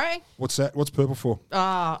Day tomorrow. What's that? What's purple for?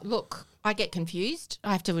 Look, I get confused,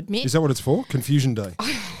 I have to admit. Is that what it's for? Confusion Day.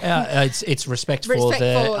 It's respect for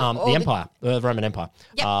the Empire, the Roman Empire.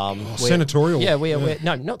 Yep. Senatorial. Yeah, we're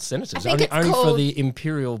no, not senators. Only for the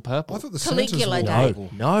imperial purple. I thought the Caligula senators Day.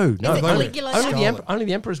 No. Caligula Day? Only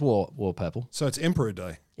the emperors wore purple. So it's Emperor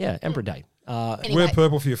Day. Yeah, Emperor Day. Anyway. Wear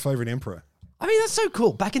purple for your favourite emperor. I mean, that's so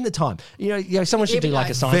cool. Back in the time, you know, someone should do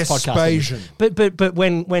like a science Vespasian. podcast. But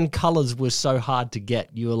when colours were so hard to get,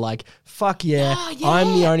 you were like, fuck yeah,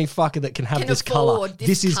 I'm the only fucker that can have this colour.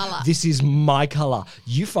 This is my colour.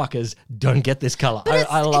 You fuckers don't get this colour.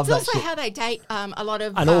 I love that. It's also how they date a lot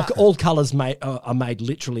of and all colours are made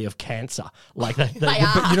literally of cancer. Like they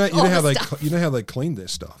But you know how they cleaned their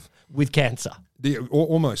stuff with cancer.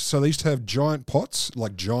 Almost. So they used to have giant pots,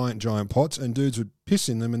 like giant pots, and dudes would piss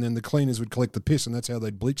in them, and then the cleaners would collect the piss, and that's how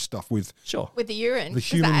they'd bleach stuff with. Sure. With the urine. The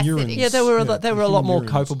human urine. Yeah, they were a lot more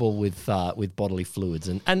culpable with bodily fluids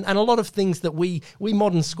and a lot of things that we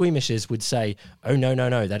modern squeamishes would say, oh, no,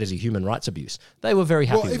 that is a human rights abuse. They were very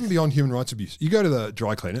happy. Well, even beyond human rights abuse. You go to the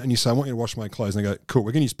dry cleaner and you say, I want you to wash my clothes, and they go, cool,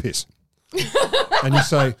 we're going to use piss. And you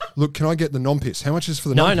say, look, can I get the non-piss? How much is for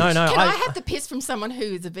the non-piss? No. Can I have the piss from someone who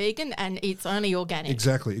is a vegan and eats only organic?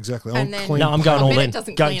 Exactly. And then, I'm going all in.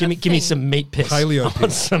 Give me some meat piss. Paleo piss. I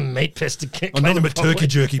want some meat piss to kick. I need a turkey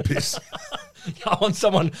jerky piss. I want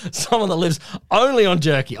someone that lives only on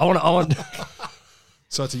jerky. I want.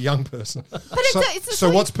 So it's a young person. But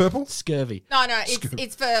so what's purple? Scurvy. No,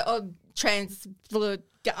 it's for trans.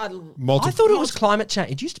 I thought it was climate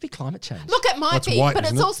change. It used to be climate change. Look, it might be, white, but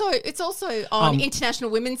it's also on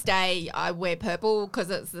International Women's Day. I wear purple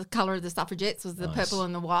because it's the colour of the suffragettes was the purple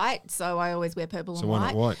and the white. So I always wear purple and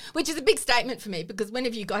why not white? Which is a big statement for me because when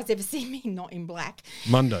have you guys ever seen me not in black?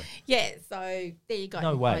 Monday. Yeah, so there you go.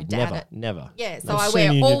 No way, never. Yeah, so I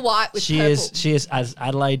wear all white with purple. She is as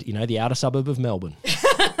Adelaide, the outer suburb of Melbourne.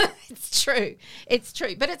 It's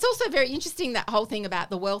true. But it's also very interesting, that whole thing about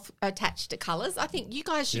the wealth attached to colours. I think you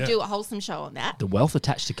guys should do a wholesome show on that. The wealth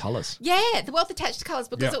attached to colours. Yeah, the wealth attached to colours,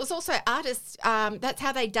 because it was also artists. That's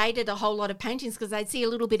how they dated a whole lot of paintings, because they'd see a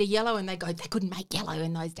little bit of yellow and they go, they couldn't make yellow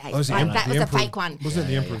in those days. That was a fake one. Wasn't it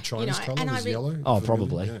the Emperor of China's colour was yellow? Oh,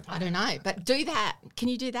 probably. Yeah. I don't know, but do that. Can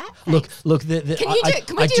you do that? Look. Can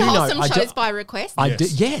we do wholesome shows by request?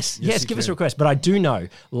 Yes, give us a request. But I do know,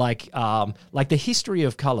 like the history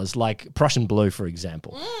of colours, like Prussian blue, for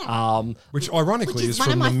example. Which ironically is one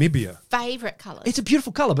from of my Namibia. Favourite colours. It's a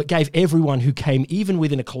beautiful colour, but gave everyone who came even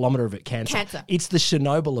within a kilometre of it cancer. It's the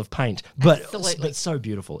Chernobyl of paint, but so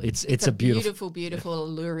beautiful. It's a beautiful,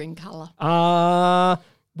 alluring colour.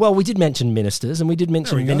 Well, we did mention ministers, and we did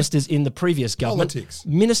mention ministers in the previous government. Politics.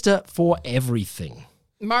 Minister for everything.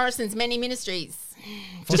 Morrison's many ministries.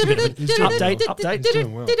 Just a bit of an update. He's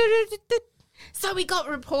doing well. So we got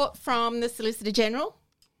a report from the Solicitor General.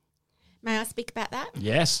 May I speak about that?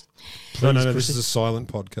 Yes. No, this is a silent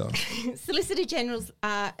podcast. Solicitor General's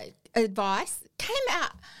advice came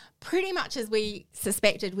out pretty much as we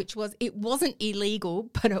suspected, which was it wasn't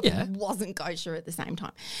illegal, but it wasn't kosher at the same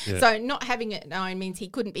time. Yeah. So not having it known means he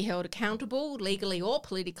couldn't be held accountable legally or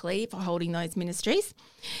politically for holding those ministries.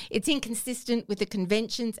 It's inconsistent with the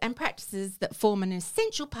conventions and practices that form an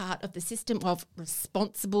essential part of the system of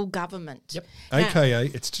responsible government. Yep.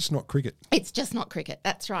 AKA, it's just not cricket. It's just not cricket,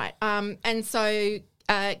 that's right. And so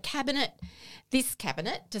this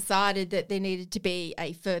cabinet decided that there needed to be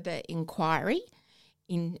a further inquiry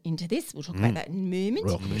into this. We'll talk about that in a moment.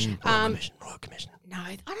 Royal Commission. Royal Commission. No,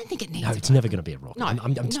 I don't think it needs. No, it's never going to be a Royal Commission.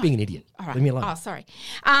 I'm just being an idiot. All right. Leave me alone. Oh, sorry.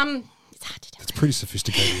 It's hard to do. It's pretty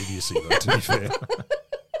sophisticated idiocy, though, to be fair.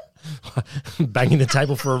 Banging the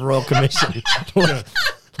table for a Royal Commission. No.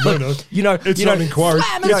 It's not an inquiry.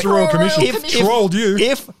 It's a Royal Commission. Trolled you.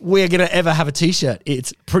 If we're going to ever have a T-shirt,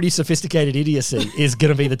 it's pretty sophisticated idiocy is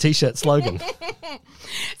going to be the T-shirt slogan.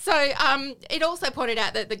 So it also pointed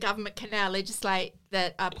out that the government can now legislate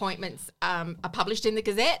that appointments are published in the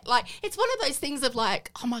Gazette. Like, it's one of those things of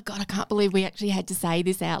like, oh my God, I can't believe we actually had to say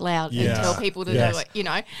this out loud and tell people to do it,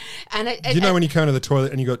 And when you come to the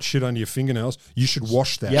toilet and you got shit under your fingernails, you should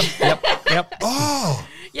wash that. Yep. Oh.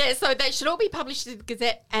 Yeah, so they should all be published in the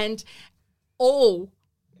Gazette, and all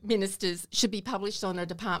ministers should be published on a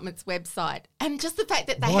department's website. And just the fact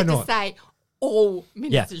that they had to say all Yeah,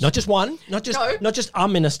 ministers. not just one, not just a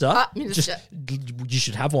minister. Minister. Just you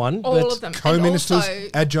should have one. All but of them. Co-ministers, And also-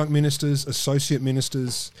 adjunct ministers, associate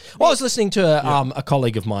ministers. Well, I was listening to a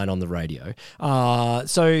colleague of mine on the radio.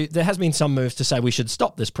 So there has been some moves to say we should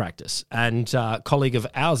stop this practice. And a colleague of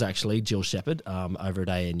ours, actually, Jill Shepherd, over at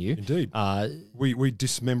ANU. Indeed. We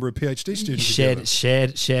dismember a PhD student together.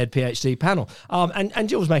 Shared PhD panel. And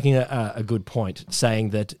Jill was making a good point,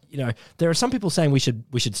 saying that, there are some people saying we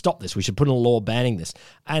should stop this. We should put in a law banning this.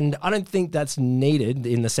 And I don't think that's needed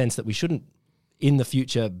in the sense that we shouldn't in the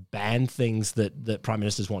future ban things that prime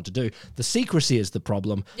ministers want to do. The secrecy is the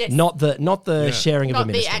problem, not the sharing of a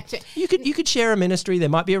ministry. You could share a ministry. There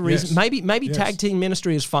might be a reason. Yes. Maybe tag team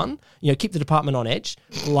ministry is fun. Keep the department on edge.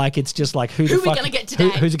 Like it's just like who are we going to get today?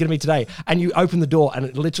 Who's it going to be today? And you open the door and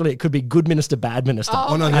it could be good minister, bad minister.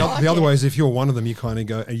 Oh no, the other way is if you're one of them, you kind of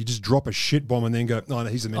go and you just drop a shit bomb and then go, no,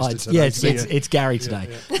 he's the minister today. Yeah, it's Gary today.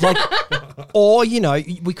 Yeah. Or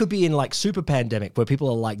we could be in like super pandemic where people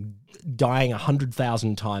are like dying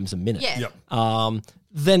 100,000 times a minute. Yeah. Yep.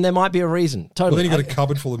 Then there might be a reason. Totally. Well, then you've got a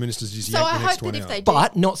cupboard full of ministers just yank the next one out.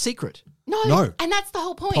 But not secret. No, and that's the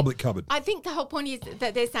whole point. Public cupboard. I think the whole point is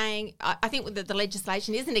that they're saying, I think that the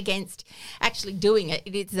legislation isn't against actually doing it.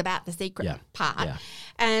 It is about the secret part. Yeah.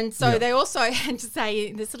 And so they also had to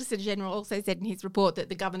say, the Solicitor General also said in his report that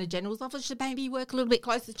the Governor General's office should maybe work a little bit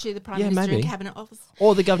closer to the Prime Minister and Cabinet office.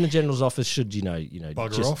 Or the Governor General's office should,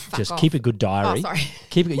 just keep a good diary. Oh, sorry.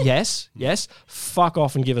 Keep it. Yes. Fuck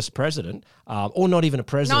off and give us a president, or not even a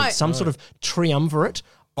president. Some sort of triumvirate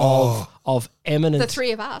of eminent. The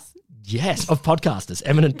three of us. Yes, of podcasters,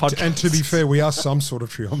 eminent podcasters. And to be fair, we are some sort of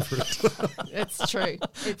triumvirate. It's true.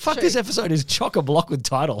 Fuck, this episode is chock-a-block with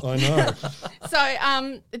title. I know.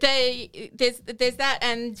 So there's that,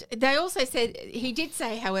 and they also said, he did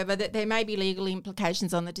say, however, that there may be legal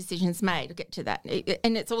implications on the decisions made. I'll get to that.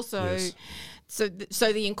 And it's also, so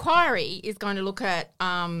the inquiry is going to look at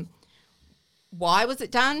why was it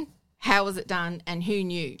done, how was it done, and who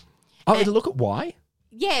knew. Oh, it'll look at why?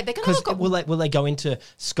 Yeah, they're going to look at... Will they go into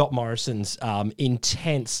Scott Morrison's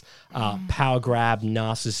intense power grab,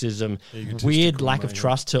 narcissism, weird lack of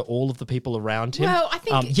trust to all of the people around him? Well, I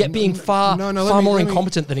think... yet being far more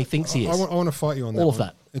incompetent than he thinks he is. I want to fight you on that. All of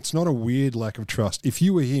that. It's not a weird lack of trust. If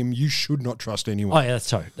you were him, you should not trust anyone. Oh, yeah,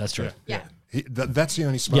 that's true. Yeah. That's the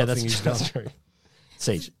only smart thing he's done. That's true.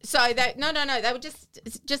 Siege. So they were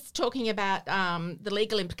just talking about the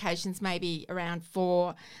legal implications maybe around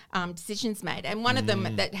 4 decisions made, and one of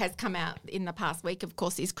them that has come out in the past week, of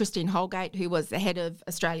course, is Christine Holgate, who was the head of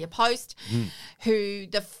Australia Post, who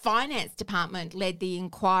the finance department led the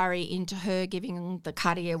inquiry into her giving the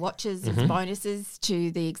Cartier watches as bonuses to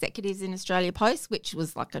the executives in Australia Post, which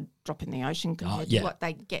was like a drop in the ocean compared to what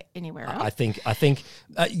they get anywhere else. I think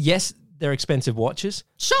yes. They're expensive watches.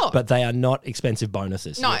 Sure. But they are not expensive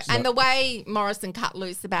bonuses. No, and the way Morrison cut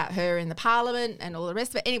loose about her in the Parliament and all the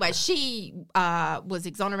rest of it. Anyway, she was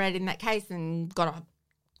exonerated in that case and got a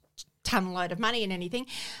ton load of money and anything.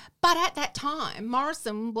 But at that time,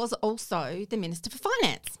 Morrison was also the Minister for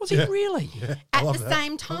Finance. Was he really? Yeah, at the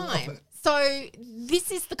same time. So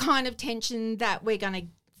this is the kind of tension that we're going to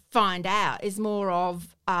find out is more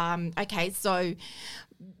of, so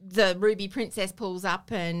the Ruby Princess pulls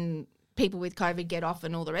up and people with COVID get off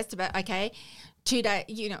and all the rest of it. Okay, 2 days,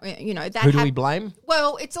 that. Who do we blame?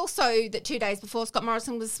 Well, it's also that 2 days before Scott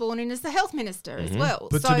Morrison was sworn in as the health minister as well.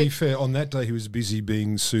 But to be fair, on that day he was busy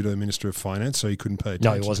being pseudo Minister of Finance, so he couldn't pay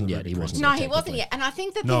attention. No, he wasn't yet. He wasn't yet. And I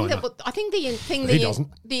think the thing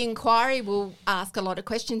the inquiry will ask a lot of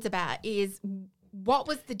questions about is what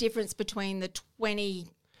was the difference between the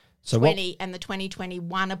 2020 and the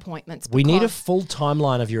 2021 appointments. We need a full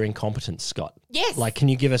timeline of your incompetence, Scott. Yes. Like, can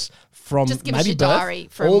you give us from give maybe us your birth diary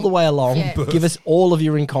all the way along, give us all of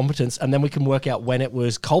your incompetence, and then we can work out when it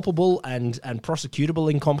was culpable and prosecutable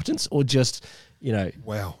incompetence or just,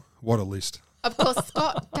 Wow, what a list. Of course,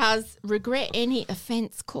 Scott does regret any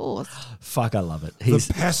offence caused. Fuck, I love it.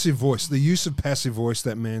 The passive voice, the use of passive voice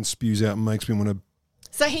that man spews out makes me want to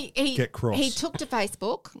get cross. He took to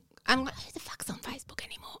Facebook. I'm like, who the fuck's on Facebook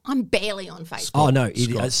anymore? I'm barely on Facebook. Oh no,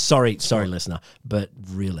 sorry, listener, but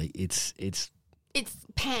really, it's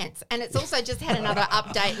pants, and it's also just had another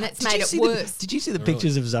update, and it's made it worse. Did you see the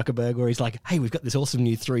pictures of Zuckerberg where he's like, "Hey, we've got this awesome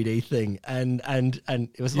new 3D thing," and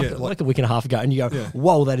it was like a week and a half ago, and you go,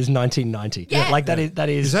 "Whoa, that is 1990." Yeah. Like that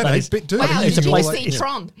is 8-bit, dude? Wow, it's did you a see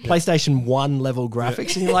Tron? PlayStation 1 level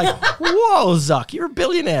graphics, and you're like, "Whoa, Zuck, you're a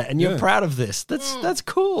billionaire, and you're proud of this. That's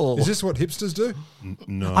cool." Is this what hipsters do?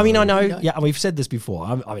 No. I mean, I know. Yeah, we've said this before.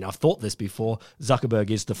 I mean, I've thought this before. Zuckerberg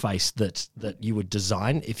is the face that you would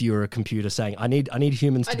design if you were a computer saying, "I need need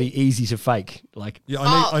humans to be easy to fake. Like, yeah,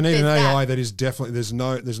 I need an AI that is definitely there's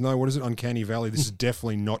no what is it, uncanny valley. This is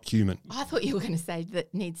definitely not human. I thought you were going to say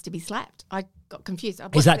that needs to be slapped. I got confused.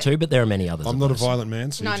 Is that too? But there are many others. I'm not a violent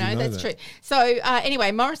man, so no, that's true. So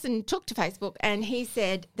anyway, Morrison took to Facebook and he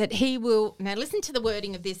said that he will. Now listen to the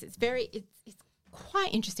wording of this. It's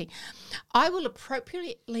quite interesting. I will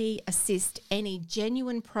appropriately assist any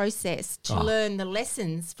genuine process to learn the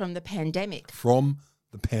lessons from the pandemic.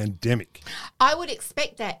 I would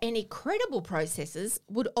expect that any credible processes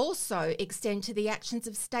would also extend to the actions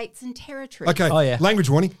of states and territories. Okay, language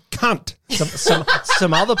warning, cunt.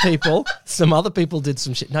 Some other people did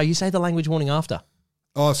some shit. No, you say the language warning after.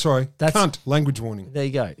 Oh, sorry. Cunt, language warning. There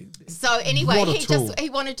you go. So anyway, he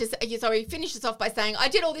wanted to. So he finishes off by saying, "I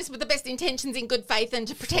did all this with the best intentions, in good faith, and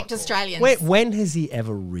to protect Australians." When has he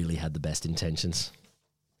ever really had the best intentions?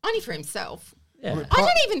 Only for himself. Yeah. I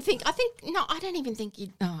don't even think. I don't even think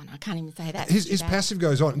he. Oh no, I can't even say that. His passive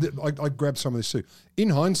goes on. I grabbed some of this too. In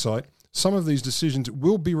hindsight, some of these decisions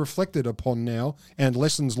will be reflected upon now, and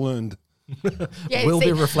lessons learned.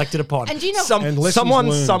 Be reflected upon. And do you know,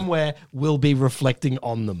 someone somewhere will be reflecting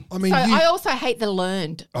on them. I mean, I also hate the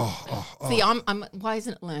learned. See, Oh. I'm. Why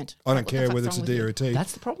isn't it learned? I don't care whether it's a D or a T.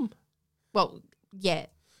 That's the problem. Well, yeah.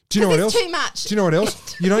 Do you know what else? Too much. Do you know what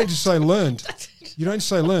else? You don't just say learned. You don't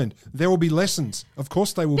say learned. There will be lessons. Of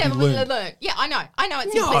course, they will be learned. Yeah, I know.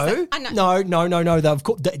 It's implicit. I know. No. Of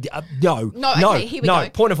course, no. Okay, here we go.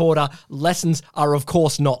 Point of order. Lessons are of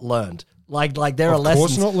course not learned. Like there are lessons.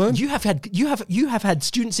 Of course not learned. You have had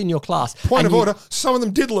students in your class. Point of order. Some of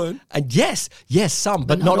them did learn. And yes, some,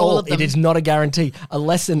 but not all of them. It is not a guarantee. A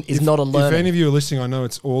lesson is not a learning. If any of you are listening, I know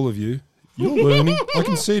it's all of you. You're learning. I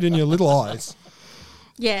can see it in your little eyes.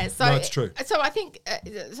 Yeah, so no, it's true. So I think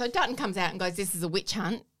so. Dutton comes out and goes, "This is a witch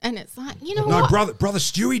hunt," and it's like, you know what? No, brother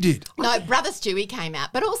Stewie did. No, brother Stewie came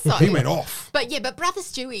out, but also he went off. But brother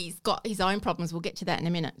Stewie's got his own problems. We'll get to that in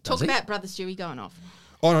a minute. Talk about brother Stewie going off.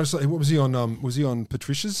 Oh no! So what was he on? Was he on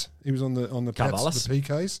Patricia's? He was on the Pats, the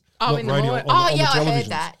PKs. Oh, in the morning. I heard televisions.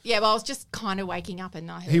 that. Yeah, well, I was just kind of waking up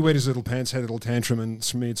and I heard. He wet his little pants, had a little tantrum, and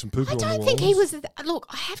smeared some poo on the walls. I don't think he was. Look,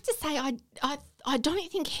 I have to say, I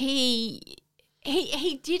don't think he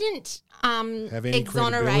didn't have any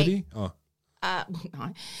exonerate. credibility. Oh.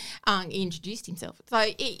 No, he introduced himself, so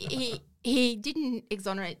he didn't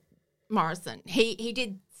exonerate Morrison. He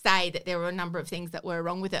did say that there were a number of things that were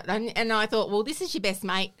wrong with it, and I thought, well, this is your best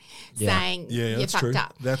mate saying you fucked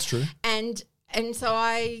up. That's true. And so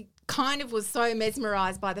I kind of was so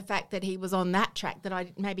mesmerised by the fact that he was on that track that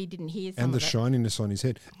I maybe didn't hear some and the of it. shininess on his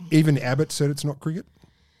head. Even Abbott said it's not cricket.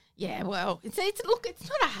 Yeah, well, it's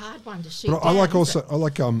not a hard one to shoot. But I like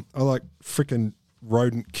frickin'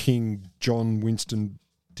 rodent king John Winston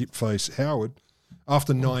Dipface Howard.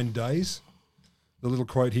 After 9 days, the little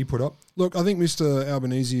quote he put up. Look, I think Mr.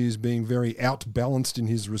 Albanese is being very outbalanced in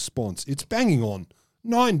his response. It's banging on.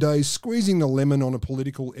 9 days, squeezing the lemon on a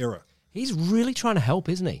political error. He's really trying to help,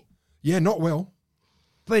 isn't he? Yeah, not well.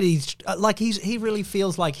 But he really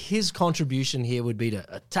feels like his contribution here would be to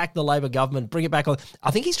attack the Labor government, bring it back on.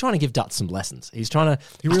 I think he's trying to give Dutz some lessons. He's trying to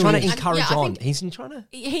encourage on. He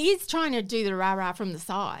is trying to do the rah-rah from the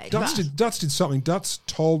side. Dutz did something. Dutz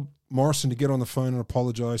told Morrison to get on the phone and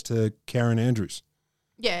apologise to Karen Andrews.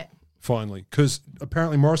 Yeah. Finally, because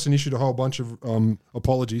apparently Morrison issued a whole bunch of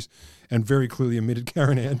apologies and very clearly omitted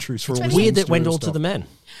Karen Andrews for all this. Weird that went all to the men.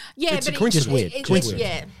 Yeah, it's but a coincidence. It's weird.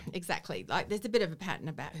 Yeah, exactly. Like there's a bit of a pattern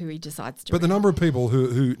about who he decides to. But the number of people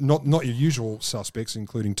who not your usual suspects,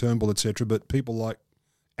 including Turnbull, etc., but people like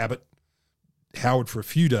Abbott, Howard for a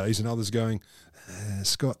few days, and others going,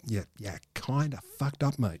 Scott, yeah, kind of fucked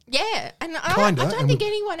up, mate. Yeah, and I don't think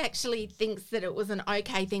anyone actually thinks that it was an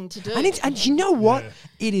okay thing to do. And you know what? Yeah.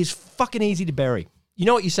 It is fucking easy to bury. You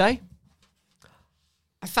know what you say?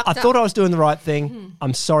 I thought I was doing the right thing. Mm-hmm.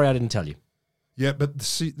 I'm sorry I didn't tell you. Yeah, but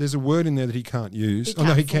see, there's a word in there that he can't use.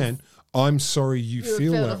 He can. I'm sorry you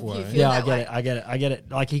feel that way. I get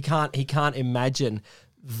it. Like he can't imagine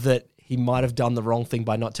that he might have done the wrong thing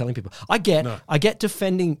by not telling people. I get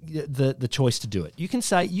defending the choice to do it. You can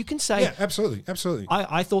say yeah, absolutely.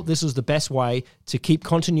 I thought this was the best way to keep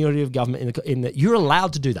continuity of government in that you're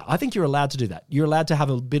allowed to do that. I think you're allowed to do that. You're allowed to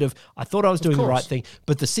have a bit of I thought I was doing the right thing,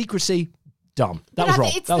 but the secrecy, dumb. That was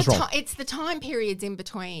wrong. That was wrong. It's the time periods in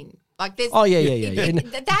between. Like there's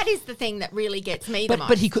that is the thing that really gets me the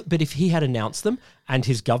most. But if he had announced them and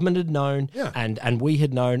his government had known and we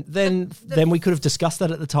had known, then we could have discussed that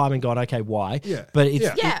at the time and gone, okay, why? Yeah. But it's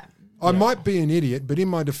I might be an idiot, but in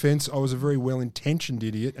my defence, I was a very well-intentioned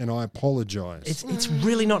idiot, and I apologise. It's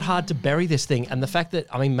really not hard to bury this thing, and the fact that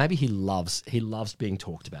maybe he loves being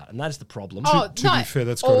talked about, and that is the problem. To be fair,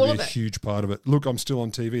 that's got to be a huge part of it. Look, I'm still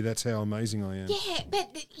on TV. That's how amazing I am. Yeah,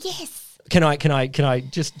 but yes. Can I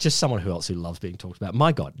just someone else who loves being talked about?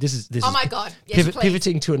 My God, this is oh my God, yes, please.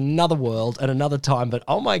 Pivoting to another world and another time. But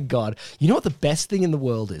oh my God, you know what the best thing in the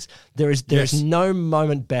world is? There is no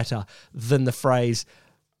moment better than the phrase,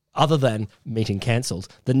 other than meeting cancelled.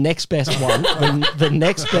 The next best one, the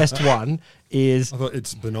next best one is. I thought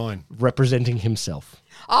it's benign. Representing himself.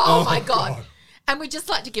 Oh my God. And we'd just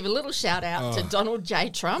like to give a little shout out to Donald J.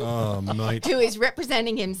 Trump, mate. who is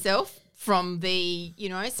representing himself from the,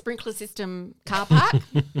 sprinkler system car park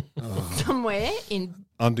somewhere in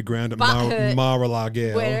underground at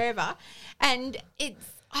Mar-a-Lago, wherever. And it's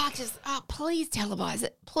please televise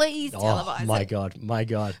it. Please televise it. My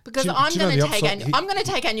God. Because I'm going to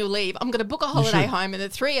take annual leave. I'm going to book a holiday home, and the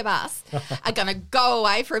three of us are going to go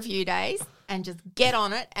away for a few days and just get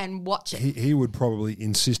on it and watch it. He would probably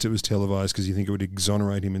insist it was televised because you think it would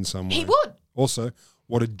exonerate him in some way. He would. Also,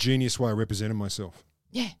 what a genius way I represented myself.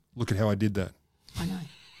 Yeah. Look at how I did that. I know.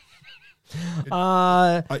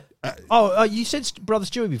 You said Brother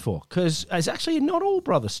Stewie before, because it's actually not all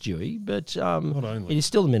Brother Stewie, but not only. it is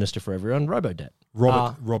still the Minister for Everyone, Robodebt.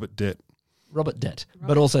 Robert Dett. Robert Dett.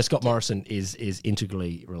 But also Scott Morrison is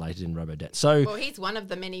integrally related in Robodebt. So he's one of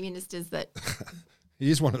the many ministers that...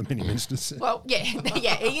 He is one of the many ministers. Well, yeah,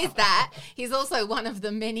 he is that. He's also one of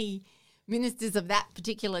the many ministers of that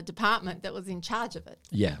particular department that was in charge of it.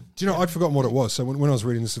 Yeah. Do you know, I'd forgotten what it was. So when I was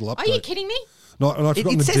reading this little update... Are you kidding me? No, and I'd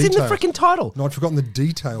forgotten the details. It says in the freaking title. No, I'd forgotten the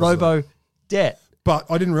details. Robodebt. But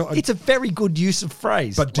I didn't realize... It's a very good use of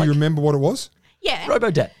phrase. But do you remember what it was? Yeah.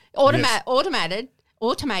 Robodebt. Automated.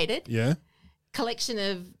 Yeah. Collection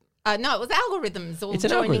of... no, it was algorithms all it's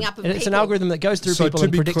an joining algorithm. up of It's people. an algorithm that goes through people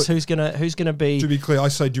and predicts who's gonna be... To be clear, I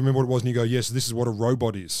say, do you remember what it was? And you go, yes, this is what a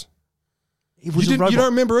robot is. It was a robot. You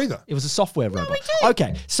don't remember either. It was a software robot. I do.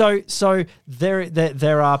 Okay, so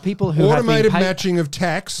there are people who automated have been matching of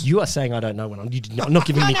tax. You are saying I don't know when I'm not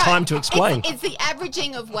giving me time to explain. It's the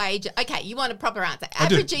averaging of wages. Okay, you want a proper answer.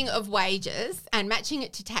 Averaging of wages and matching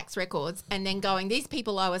it to tax records, and then going, these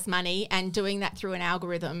people owe us money, and doing that through an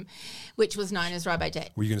algorithm, which was known as Robodebt.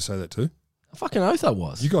 Were you going to say that too? A fucking oath I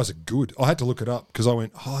was. You guys are good. I had to look it up because I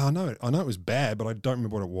went, I know it was bad, but I don't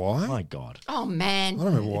remember what it was. My God. Oh, man. I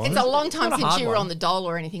don't remember why. It's a long time since you were on the dole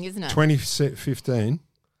or anything, isn't it? 2015.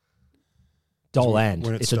 Doland.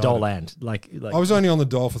 It's a Doland. Like I was only on the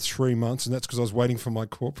dole for 3 months, and that's because I was waiting for my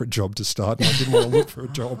corporate job to start, and I didn't want to look for a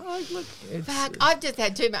job. Fuck, I've just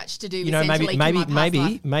had too much to do.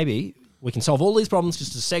 Maybe we can solve all these problems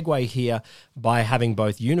just to segue here by having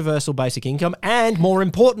both universal basic income and, more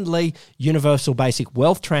importantly, universal basic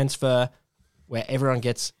wealth transfer, where everyone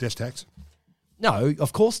gets death tax. No,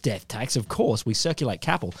 of course, death tax. Of course, we circulate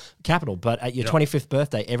capital. But at your 25th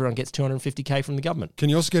birthday, everyone gets $250K from the government. Can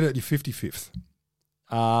you also get it at your 55th?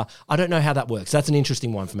 I don't know how that works. That's an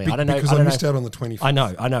interesting one for me. I don't know because I missed out on the 25th.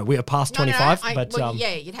 I know. We are past 25, but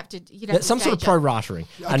you'd have to some sort of pro-ratering.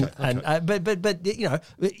 But you know,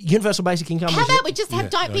 universal basic income. How about we just have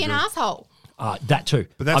don't be an asshole? That too.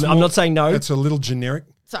 But that's I'm not saying no. That's a little generic.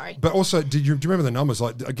 Sorry. But also, do you remember the numbers?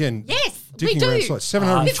 Like again, yes, we do. Around, like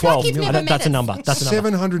 712 million. That's a number. That's a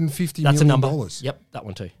number. $750 That's million. a number. Yep, that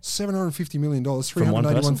one too. $750 million.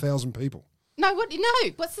 381,000 people. No,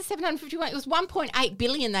 what's the 751? It was 1.8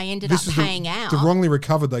 billion they ended up paying out. The wrongly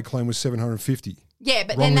recovered, they claim, was 750. Yeah,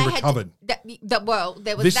 but wrongly then they recovered.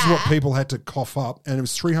 There was this is what people had to cough up, and it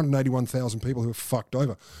was 381,000 people who were fucked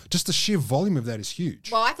over. Just the sheer volume of that is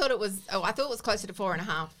huge. Well, I thought it was closer to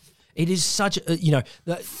 4.5. It is such a,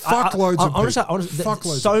 fuckloads of people.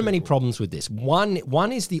 Honestly, so many problems with this.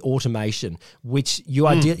 One is the automation, which you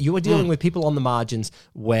are dealing with people on the margins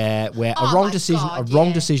where a wrong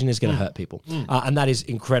decision is going to hurt people, and that is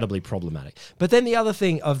incredibly problematic. But then the other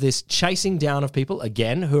thing of this chasing down of people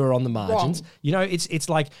again who are on the margins, it's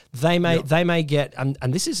like they may get, and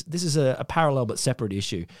this is a parallel but separate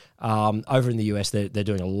issue. Over in the US, they're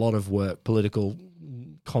doing a lot of work, political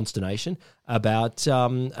consternation about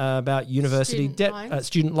university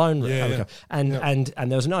student loan. And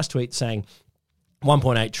there was a nice tweet saying,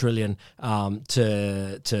 1.8 trillion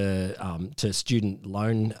to student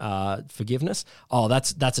loan forgiveness. Oh,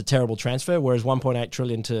 that's a terrible transfer. Whereas 1.8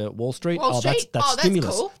 trillion to Wall Street. That's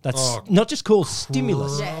stimulus. Cool. That's not just cool,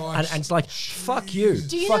 stimulus. Yeah. And it's like, fuck you.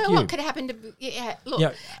 Do you know what could happen to? Yeah,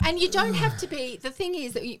 look, and you don't have to be. The thing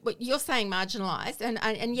is that you're saying marginalised,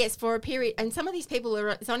 and yes, for a period. And some of these people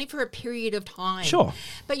it's only for a period of time. Sure,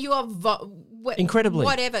 but you are incredibly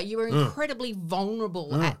you were incredibly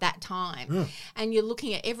vulnerable at that time, and you're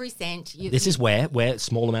looking at every cent. This is where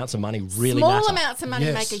small amounts of money really matter. Small amounts of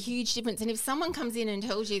money make a huge difference. And if someone comes in and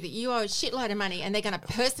tells you that you owe a shitload of money and they're going to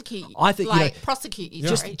persecute you, I think prosecute you,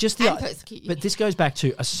 persecute you. But this goes back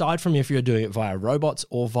to, aside from if you're doing it via robots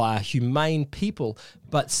or via humane people,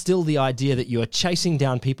 but still the idea that you are chasing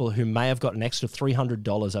down people who may have got an extra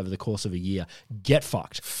 $300 over the course of a year. Get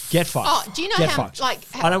fucked. Get fucked. Oh, do you know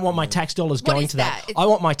I don't want my tax dollars going to that. I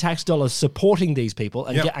want my tax dollars supporting these people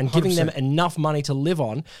and giving them enough money to live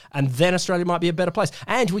on, and then Australia might be a better place.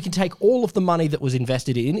 And we can take all of the money that was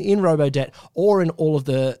invested in robo-debt or in all of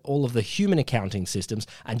the human accounting systems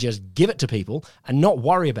and just give it to people and not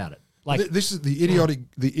worry about it. Like, this is the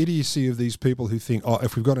idiocy of these people who think,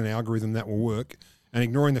 if we've got an algorithm that will work, and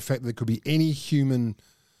ignoring the fact that there could be any human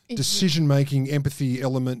decision-making, empathy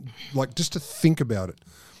element, like just to think about it.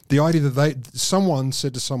 The idea that someone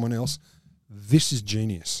said to someone else, this is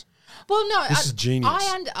genius. Well, no, this is genius.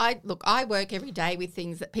 I work every day with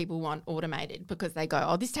things that people want automated because they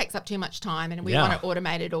go, this takes up too much time and we want it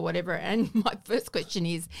automated or whatever. And my first question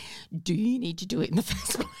is, do you need to do it in the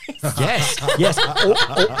first place? Yes.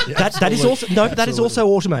 That is also that is also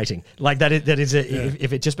automating. Like that is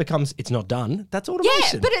if it just becomes it's not done, that's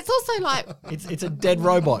automation. Yeah, but it's also like it's a dead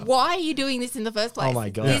robot. Why are you doing this in the first place? Oh my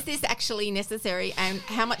God. Is this actually necessary? And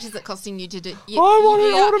how much is it costing you to do? I want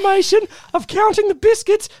an automation of counting the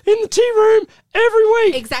biscuits in the tea room every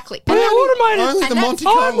week. Exactly. They're automated. Only the Monte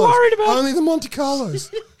Carlos. I'm worried about Only the Monte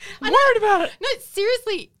Carlos. I'm worried about it. No,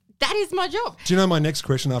 seriously, that is my job. Do you know my next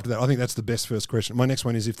question after that? I think that's the best first question. My next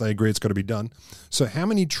one is if they agree it's got to be done. So how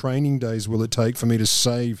many training days will it take for me to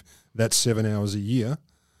save that 7 hours a year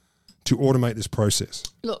to automate this process?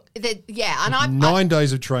 Look, and I've 9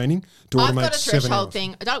 days of training to automate 7 hours. I've got a threshold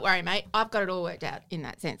thing. Don't worry, mate. I've got it all worked out in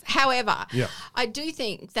that sense. However, I do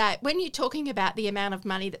think that when you're talking about the amount of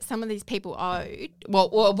money that some of these people owed,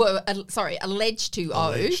 alleged to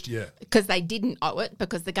owe, because they didn't owe it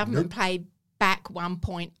because the government paid back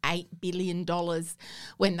 $1.8 billion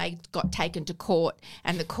when they got taken to court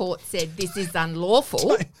and the court said this is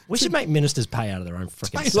unlawful. We should make ministers pay out of their own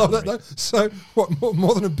freaking salary. So what,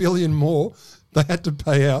 more than $1 billion more they had to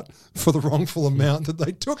pay out for the wrongful amount that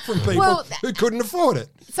they took from people who couldn't afford it.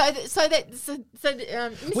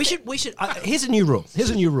 We should. Here's a new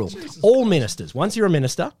rule. All ministers, once you're a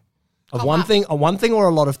minister of one thing or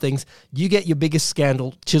a lot of things, you get your biggest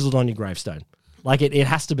scandal chiseled on your gravestone. Like it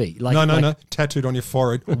has to be. Like, no, tattooed on your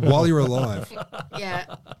forehead while you're alive. Yeah.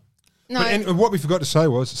 No. And what we forgot to say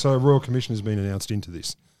was, so a Royal Commission has been announced into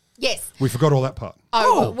this. Yes. We forgot all that part.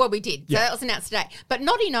 Well, we did. So that was announced today. But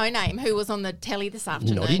Naughty No Name, who was on the telly this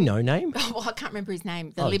afternoon. Naughty No Name? Oh, I can't remember his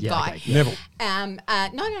name. The lib guy. Okay. Neville.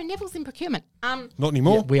 No, Neville's in procurement. Not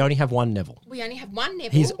anymore. Yeah, we only have one Neville.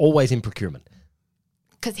 He's always in procurement.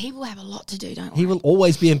 Because he will have a lot to do, don't he? He will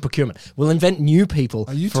always be in procurement. We'll invent new people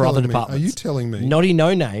for other departments. Are you telling me? Naughty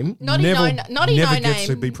No Name. Neville never gets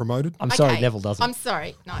to be promoted? I'm sorry, Neville doesn't. I'm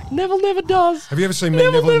sorry, no. Neville never does. Have you ever seen me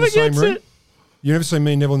and Neville in the same room? You never seen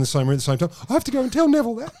me and Neville in the same room at the same time? I have to go and tell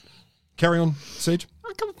Neville that. Carry on, Siege.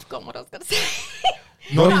 I forgot what I was going to say.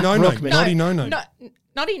 Naughty No Name.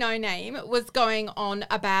 Naughty No Name was going on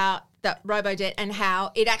about the robo-debt and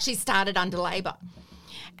how it actually started under Labor.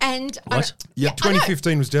 And what?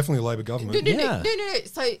 2015 was definitely a Labor government. No.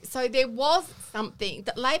 So there was something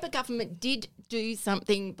that Labor government did do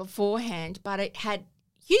something beforehand, but it had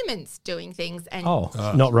humans doing things and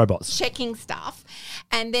not robots checking stuff,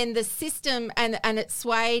 and then the system and it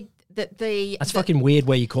swayed that that's fucking weird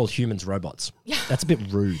where you call humans robots. Yeah, that's a bit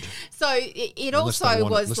rude. So it also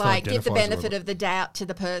was like give the benefit of the doubt to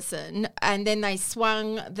the person, and then they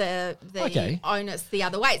swung the onus the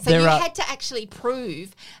other way. So you had to actually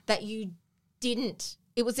prove that you didn't.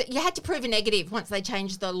 You had to prove a negative once they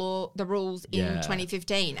changed the rules in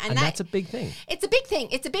 2015, and that's a big thing. It's a big thing.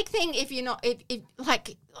 It's a big thing if you're not if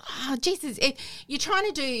Jesus, if you're trying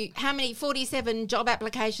to do 47 job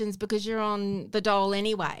applications because you're on the dole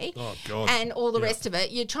anyway, and all the rest of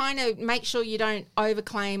it, you're trying to make sure you don't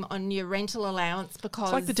overclaim on your rental allowance because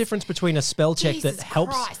it's like the difference between a spell check that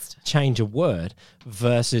helps change a word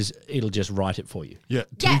versus it'll just write it for you. Yeah.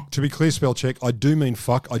 To be clear, spell check. I do mean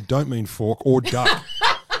fuck. I don't mean fork or duck.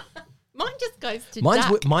 Mine just goes to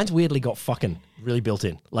duck. Mine's weirdly got fucking really built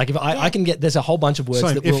in. Like if I can get, there's a whole bunch of words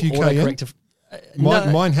Same, that will autocorrect.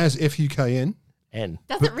 Mine has FUKN. N.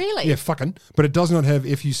 Does it really? Yeah, fucking. But it does not have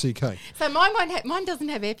FUCK. So mine doesn't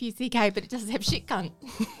have FUCK, but it does have shit cunt.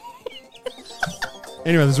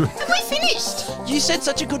 Anyway, Have we finished? You said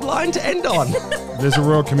such a good line to end on. There's a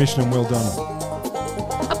Royal Commission and well done.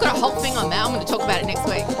 I've got a whole thing on that. I'm going to talk about it next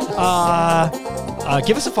week.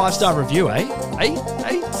 Give us a 5-star review, eh?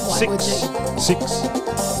 Why would you? 6.